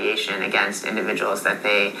retaliation against individuals that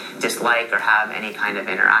they dislike or have any kind of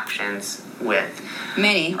interactions with.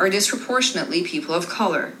 Many are disproportionately people of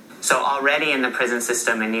color. So already in the prison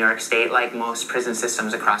system in New York State, like most prison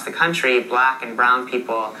systems across the country, black and brown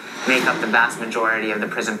people make up the vast majority of the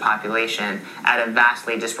prison population at a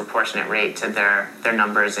vastly disproportionate rate to their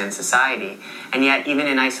numbers in society. And yet, even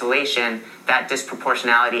in isolation, that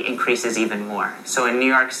disproportionality increases even more. So in New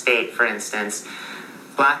York State, for instance,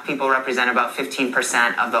 black people represent about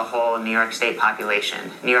 15% of the whole New York State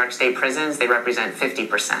population. New York State prisons, they represent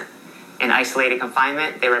 50%. In isolated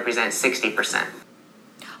confinement, they represent 60%.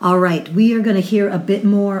 All right, we are going to hear a bit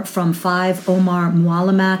more from 5 Omar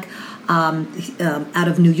Mualamak out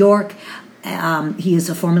of New York. He is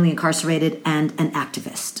a formerly incarcerated and an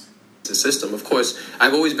activist. The system, of course,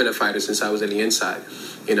 I've always been a fighter since I was on the inside.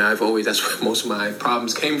 That's where most of my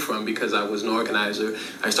problems came from, because I was an organizer.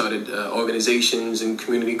 I started organizations and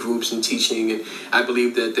community groups and teaching, and I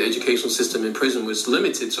believed that the educational system in prison was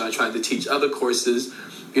limited, so I tried to teach other courses,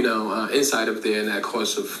 inside of there, and that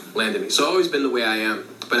course of landed me. So I've always been the way I am.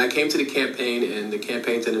 But I came to the campaign, and the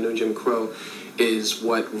campaign to the New Jim Crow is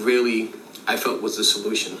what really I felt was the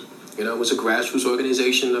solution. It was a grassroots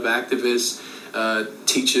organization of activists,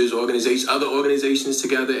 teachers, other organizations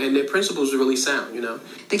together, and their principles were really sound,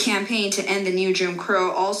 The campaign to end the New Jim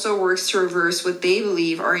Crow also works to reverse what they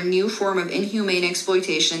believe are a new form of inhumane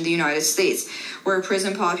exploitation in the United States, where a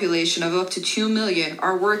prison population of up to 2 million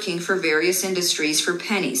are working for various industries for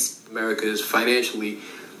pennies. America is financially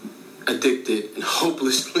addicted and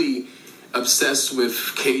hopelessly obsessed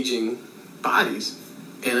with caging bodies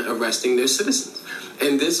and arresting their citizens.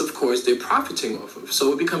 And this, of course, they're profiting off of.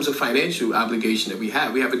 So it becomes a financial obligation that we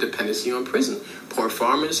have. We have a dependency on prison. Port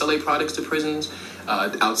farmers sell their products to prisons.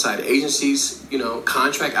 Outside agencies,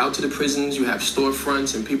 contract out to the prisons. You have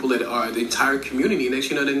storefronts and people that are the entire community. Next,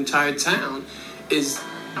 the entire town is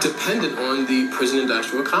dependent on the prison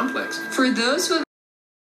industrial complex. For those who...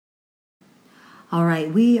 All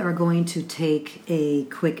right, we are going to take a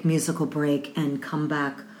quick musical break and come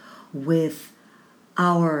back with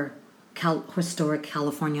our historic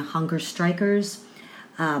California hunger strikers.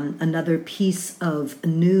 Another piece of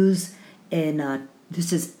news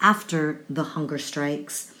this is after the hunger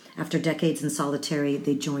strikes. After decades in solitary,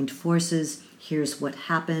 they joined forces. Here's what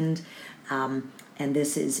happened. And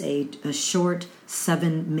this is a short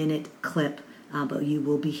 7-minute clip, but you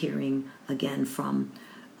will be hearing again from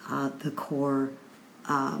the core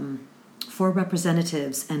 4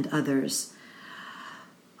 representatives and others.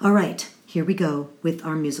 All right, here we go with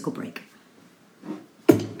our musical break.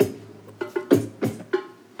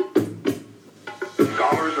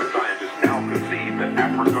 Scholars and scientists now concede that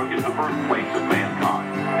Africa is the birthplace of mankind.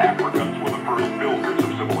 Africans were the first builders of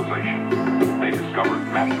civilization. They discovered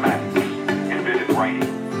mathematics, invented writing,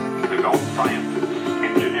 developed sciences,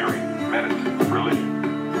 engineering, medicine, religion,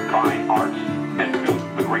 fine arts, and built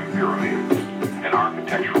the Great Pyramids, an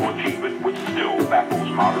architectural achievement which still baffles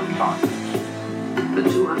modern science. The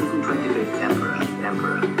 225th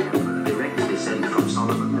Emperor, direct descent from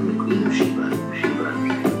Solomon and the Queen of Sheba.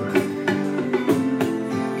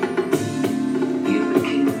 He is the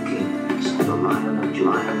King of Kings, the Lion of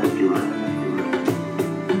Judah.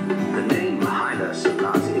 The name Haile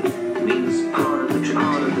Selassie means power of the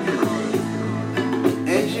Trinity.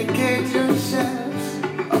 Educate yourselves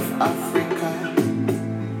of Africa,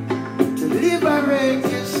 to liberate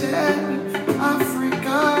yourself,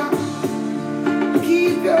 Africa.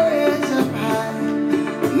 Keep your heads up high,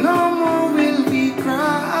 no more will we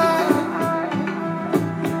cry.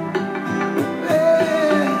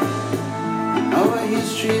 Our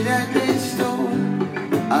history that they stole,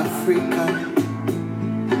 Africa,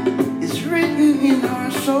 is written in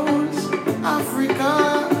our souls, Africa.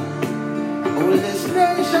 Oldest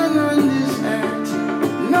nation on this earth,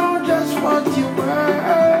 know just what you were.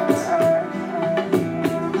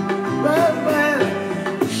 Well,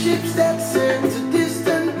 ships that sail to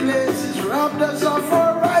distant places robbed us of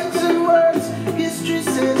our rights and words. History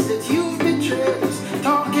says that you've betrayed us,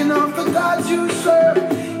 talking of the gods you serve.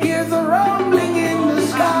 Hear the rumbling in the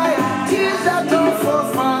sky, tears that our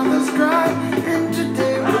forefathers cry. And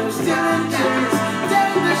today we're still in chains,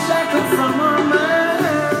 take the shackle from our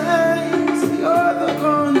minds. You're the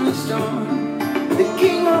cornerstone, the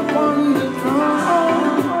king upon the throne.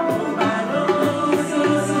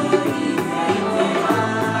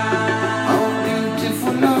 How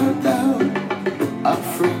beautiful art thou,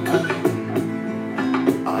 Africa.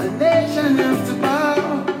 Our nation have to bow,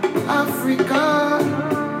 Africa.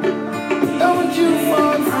 Don't you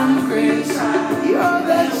fall from grace, you're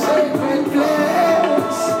that sacred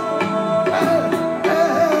place.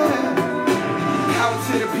 Out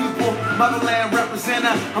to the people, motherland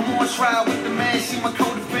representative. I'm on trial with the man, she my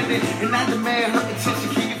co-defendant. And I demand her attention,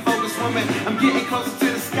 keep you focused, woman. I'm getting closer to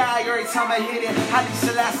the sky every time I hit it. Haile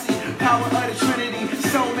Selassie, power of the Trinity.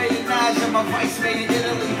 Soul made in Niger, my vice made in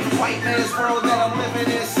Italy. White man's world that I'm living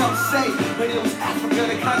in, some say. But it was Africa,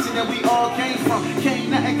 the country that we all came from. Can't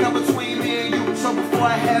nothing come between me and you. So before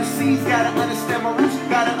I have seeds, gotta understand my roots,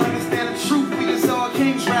 gotta understand the truth. We is all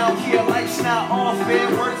kings round here, life's not all fair.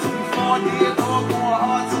 Word to me for dead, all going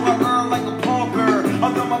hard till I earn like a pauper.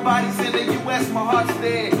 Although my body's in the US, my heart's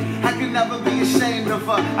there. I can never be ashamed of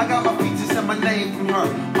her. I got my features and my name from her,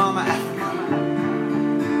 Mama Africa.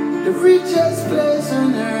 The richest place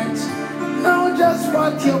on earth, know just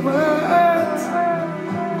what you're worth.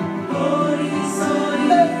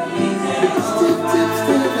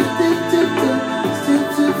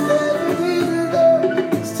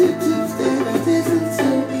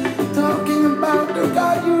 Talking about the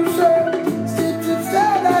God you serve.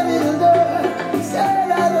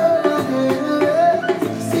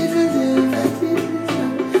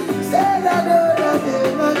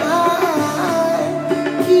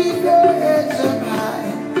 Keep your heads up high,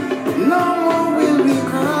 no more will we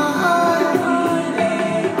cry.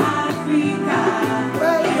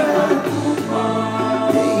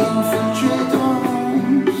 They infiltrate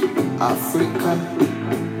homes, Africa.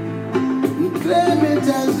 We claim it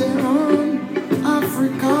as their own,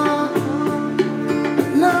 Africa.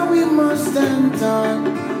 Now we must stand tall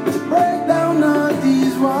to break down all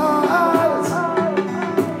these walls.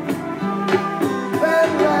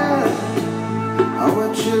 Our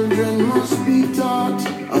children must be taught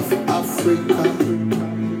of Africa,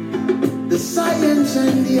 the science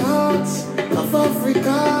and the arts of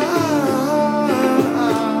Africa.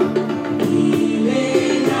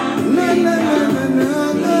 Na, na, na, na,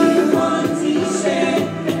 na, na.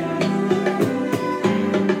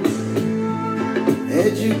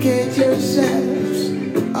 Educate yourselves,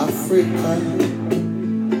 Africa,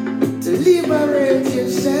 to liberate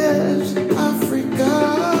yourselves, Africa.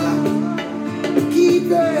 Keep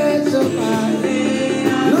your heads up high,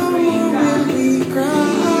 no more will we cry.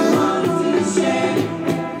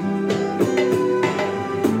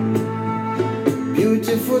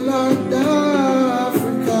 Beautiful art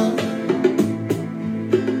Africa,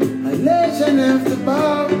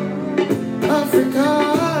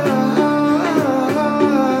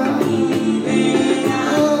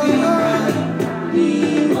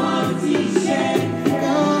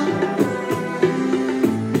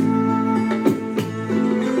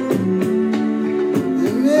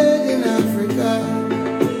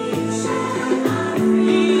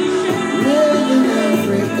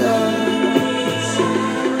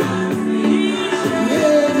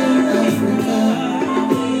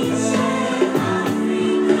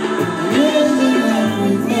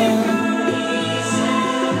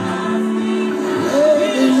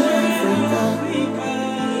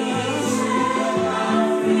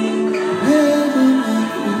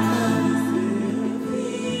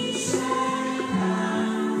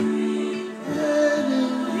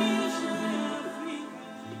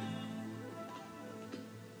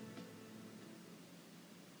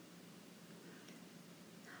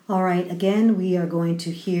 All right, again, we are going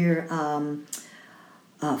to hear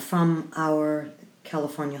from our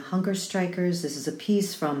California hunger strikers. This is a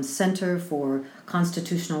piece from Center for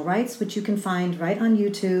Constitutional Rights, which you can find right on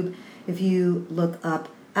YouTube. If you look up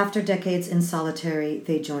After Decades in Solitary,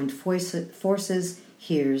 They Joined Forces.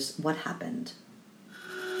 Here's what happened.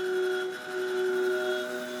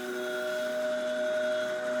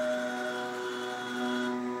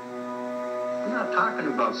 I'm not talking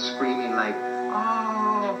about screaming like,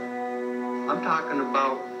 oh. I'm talking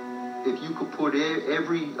about if you could put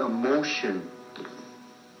every emotion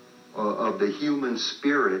of the human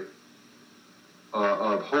spirit,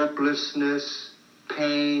 of hopelessness,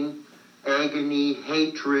 pain, agony,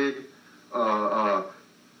 hatred, all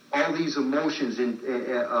these emotions in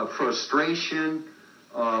frustration,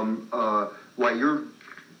 while you're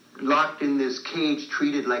locked in this cage,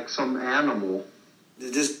 treated like some animal.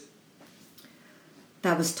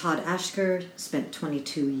 That was Todd Ashgard, spent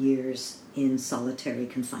 22 years in solitary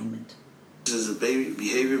confinement. This is a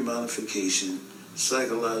behavior modification,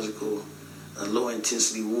 psychological,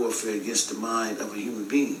 low-intensity warfare against the mind of a human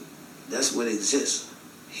being. That's what exists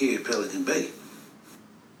here at Pelican Bay.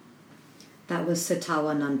 That was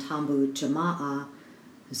Sitawa Nantambu Jama'a,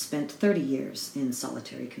 who spent 30 years in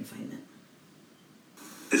solitary confinement.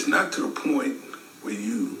 It's not to the point where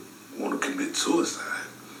you want to commit suicide.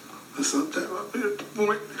 But sometimes I'll be at the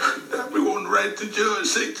point that I be wanting to write to the judge,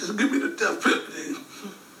 say, just give me the death penalty.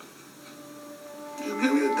 Just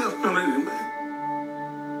give me the death penalty,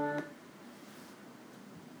 man.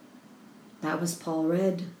 That was Paul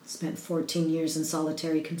Redd, spent 14 years in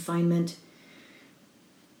solitary confinement.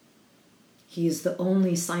 He is the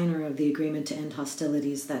only signer of the agreement to end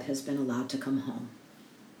hostilities that has been allowed to come home.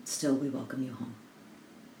 Still, we welcome you home.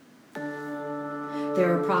 There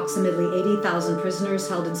are approximately 80,000 prisoners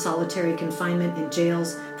held in solitary confinement in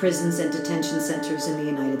jails, prisons, and detention centers in the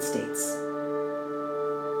United States.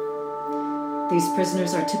 These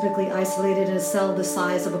prisoners are typically isolated in a cell the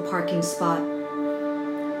size of a parking spot.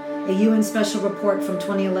 A UN special report from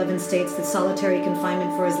 2011 states that solitary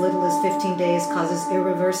confinement for as little as 15 days causes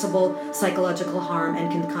irreversible psychological harm and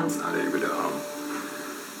can I'm not able to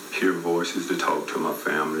hear voices to talk to my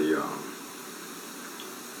family.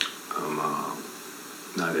 I'm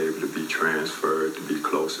not able to be transferred to be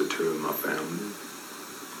closer to my family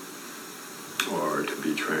or to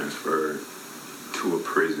be transferred to a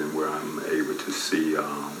prison where I'm able to see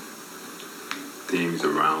things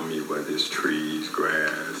around me, whether it's trees,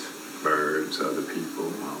 grass, birds, other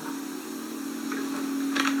people.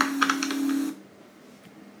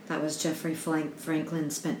 That was Jeffrey Franklin,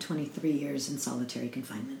 spent 23 years in solitary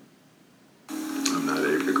confinement. I'm not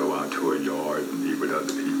able to go out to a yard and be with other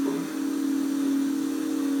people.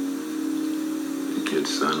 Get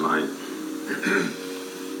sunlight.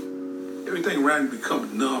 Everything around you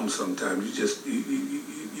becomes numb sometimes. You just,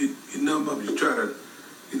 you numb up. You try to,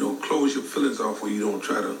 close your feelings off where you don't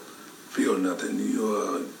try to feel nothing.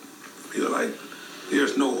 You feel like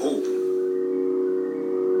there's no hope.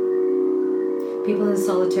 People in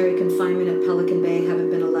solitary confinement at Pelican Bay haven't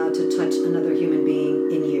been allowed to touch another human being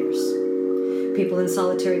in years. People in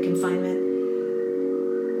solitary confinement.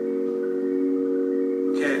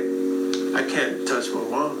 I can't touch my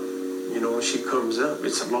mom. When she comes up,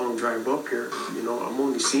 it's a long drive up here. I'm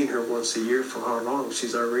only seeing her once a year. For how long?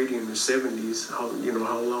 She's already in her 70s. How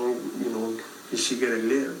long, is she gonna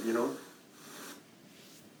live,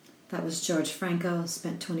 That was George Franco,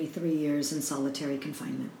 spent 23 years in solitary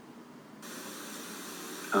confinement.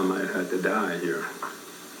 I might have to die here.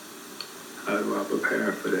 How do I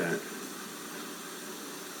prepare for that?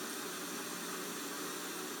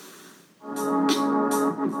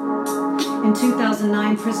 In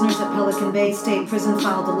 2009, prisoners at Pelican Bay State Prison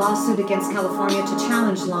filed a lawsuit against California to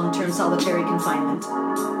challenge long-term solitary confinement.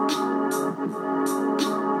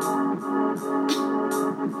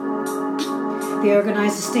 They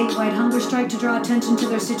organized a statewide hunger strike to draw attention to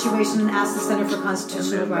their situation and asked the Center for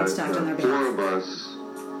Constitutional Rights to act on their behalf. 4 of us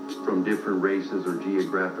from different races or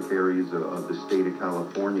geographic areas of the state of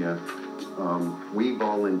California, we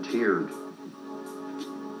volunteered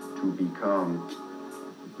to become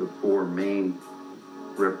the 4 main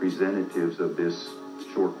representatives of this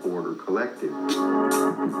short border collective.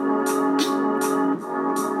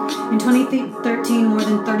 In 2013, more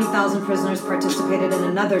than 30,000 prisoners participated in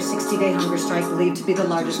another 60-day hunger strike believed to be the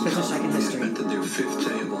largest prison strike in history. Entered their 5th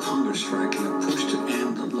day of a hunger strike in a push to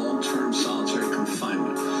end the long-term solitary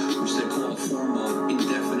confinement, which they call a form of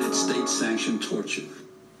indefinite state-sanctioned torture.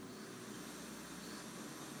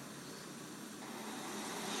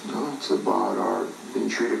 It's about our being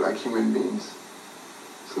treated like human beings.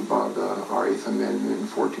 It's about our 8th Amendment and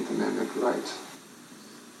 14th Amendment rights.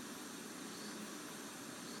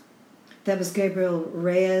 That was Gabriel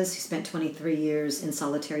Reyes. He spent 23 years in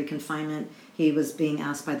solitary confinement. He was being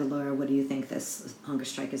asked by the lawyer, what do you think this hunger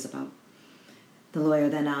strike is about? The lawyer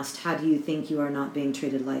then asked, how do you think you are not being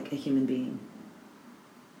treated like a human being?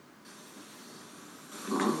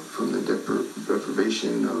 From the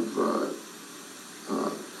deprivation of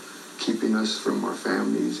keeping us from our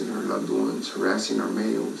families and our loved ones, harassing our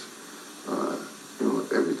males,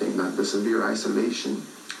 everything, the severe isolation,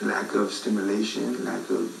 lack of stimulation, lack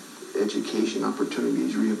of education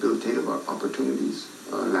opportunities, rehabilitative opportunities,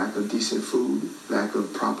 lack of decent food, lack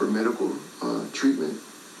of proper medical treatment,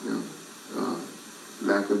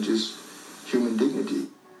 lack of just human dignity.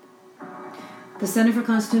 The Center for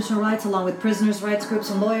Constitutional Rights, along with prisoners' rights groups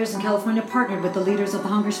and lawyers in California, partnered with the leaders of the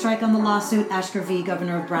hunger strike on the lawsuit Ashker v.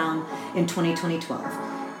 Governor of Brown in 2012.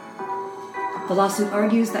 The lawsuit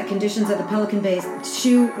argues that conditions at the Pelican Bay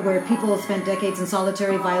SHU, where people have spent decades in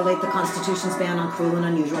solitary, violate the Constitution's ban on cruel and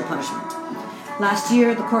unusual punishment. Last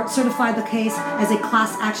year, the court certified the case as a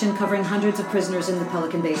class action covering hundreds of prisoners in the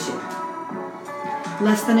Pelican Bay SHU.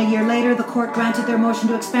 Less than a year later, the court granted their motion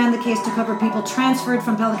to expand the case to cover people transferred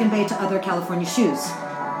from Pelican Bay to other California SHUs.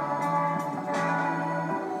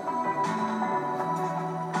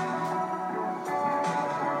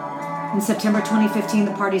 In September 2015,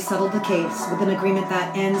 the parties settled the case with an agreement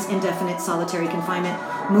that ends indefinite solitary confinement,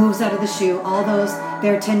 moves out of the SHU all those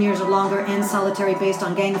there 10 years or longer, ends solitary based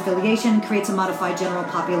on gang affiliation, creates a modified general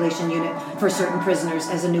population unit for certain prisoners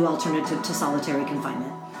as a new alternative to solitary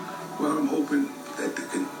confinement. Well, I'm hoping that the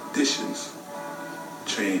conditions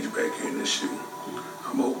change back here in the SHU.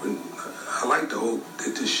 I like to hope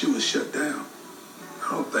that the SHU is shut down. I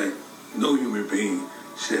don't think no human being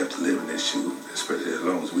should have to live in this SHU, especially as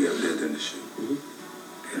long as we have lived in the SHU.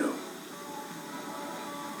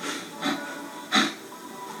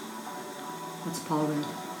 That's Paul Reed.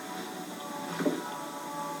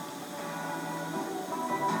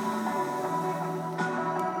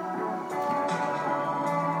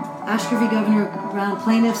 Ashker v. Governor Brown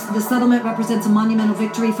plaintiffs, the settlement represents a monumental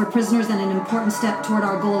victory for prisoners and an important step toward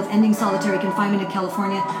our goal of ending solitary confinement in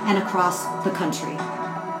California and across the country.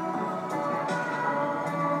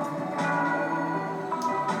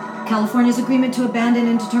 California's agreement to abandon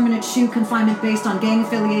indeterminate SHU confinement based on gang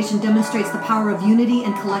affiliation demonstrates the power of unity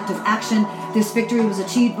and collective action. This victory was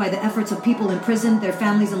achieved by the efforts of people in prison, their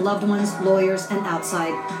families and loved ones, lawyers, and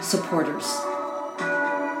outside supporters.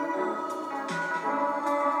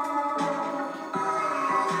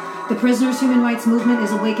 The prisoners' human rights movement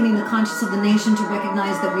is awakening the conscience of the nation to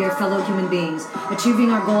recognize that we are fellow human beings,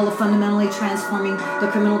 achieving our goal of fundamentally transforming the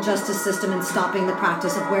criminal justice system and stopping the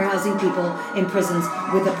practice of warehousing people in prisons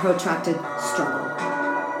with a protracted struggle.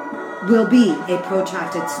 Will be a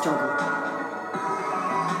protracted struggle.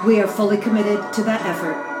 We are fully committed to that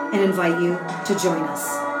effort and invite you to join us.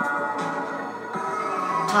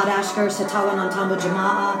 Todd Ashker, Satawan Antambo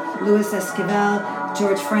Jama'a, Luis Esquivel,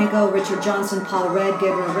 George Franco, Richard Johnson, Paul Red,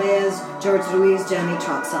 Gabriel Reyes, George Ruiz, Jeremy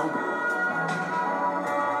Troxell.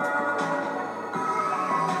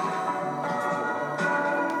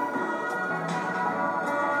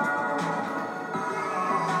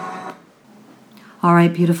 All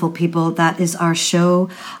right, beautiful people, that is our show.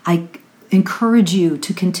 I encourage you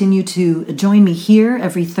to continue to join me here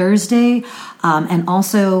every Thursday, and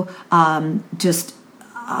also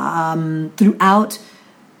throughout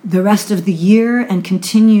the rest of the year, and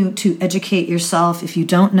continue to educate yourself if you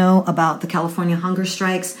don't know about the California hunger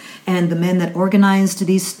strikes and the men that organized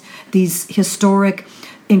these historic,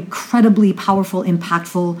 incredibly powerful,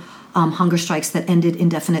 impactful hunger strikes that ended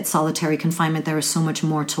indefinite solitary confinement. There is so much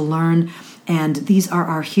more to learn. And these are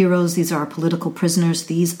our heroes. These are our political prisoners.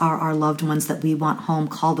 These are our loved ones that we want home.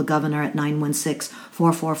 Call the governor at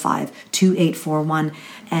 916-445-2841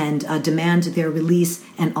 and demand their release,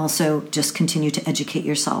 and also just continue to educate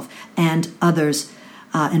yourself and others.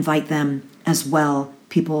 Invite them as well,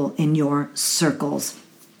 people in your circles.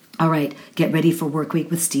 All right, get ready for Work Week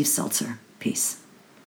with Steve Seltzer. Peace.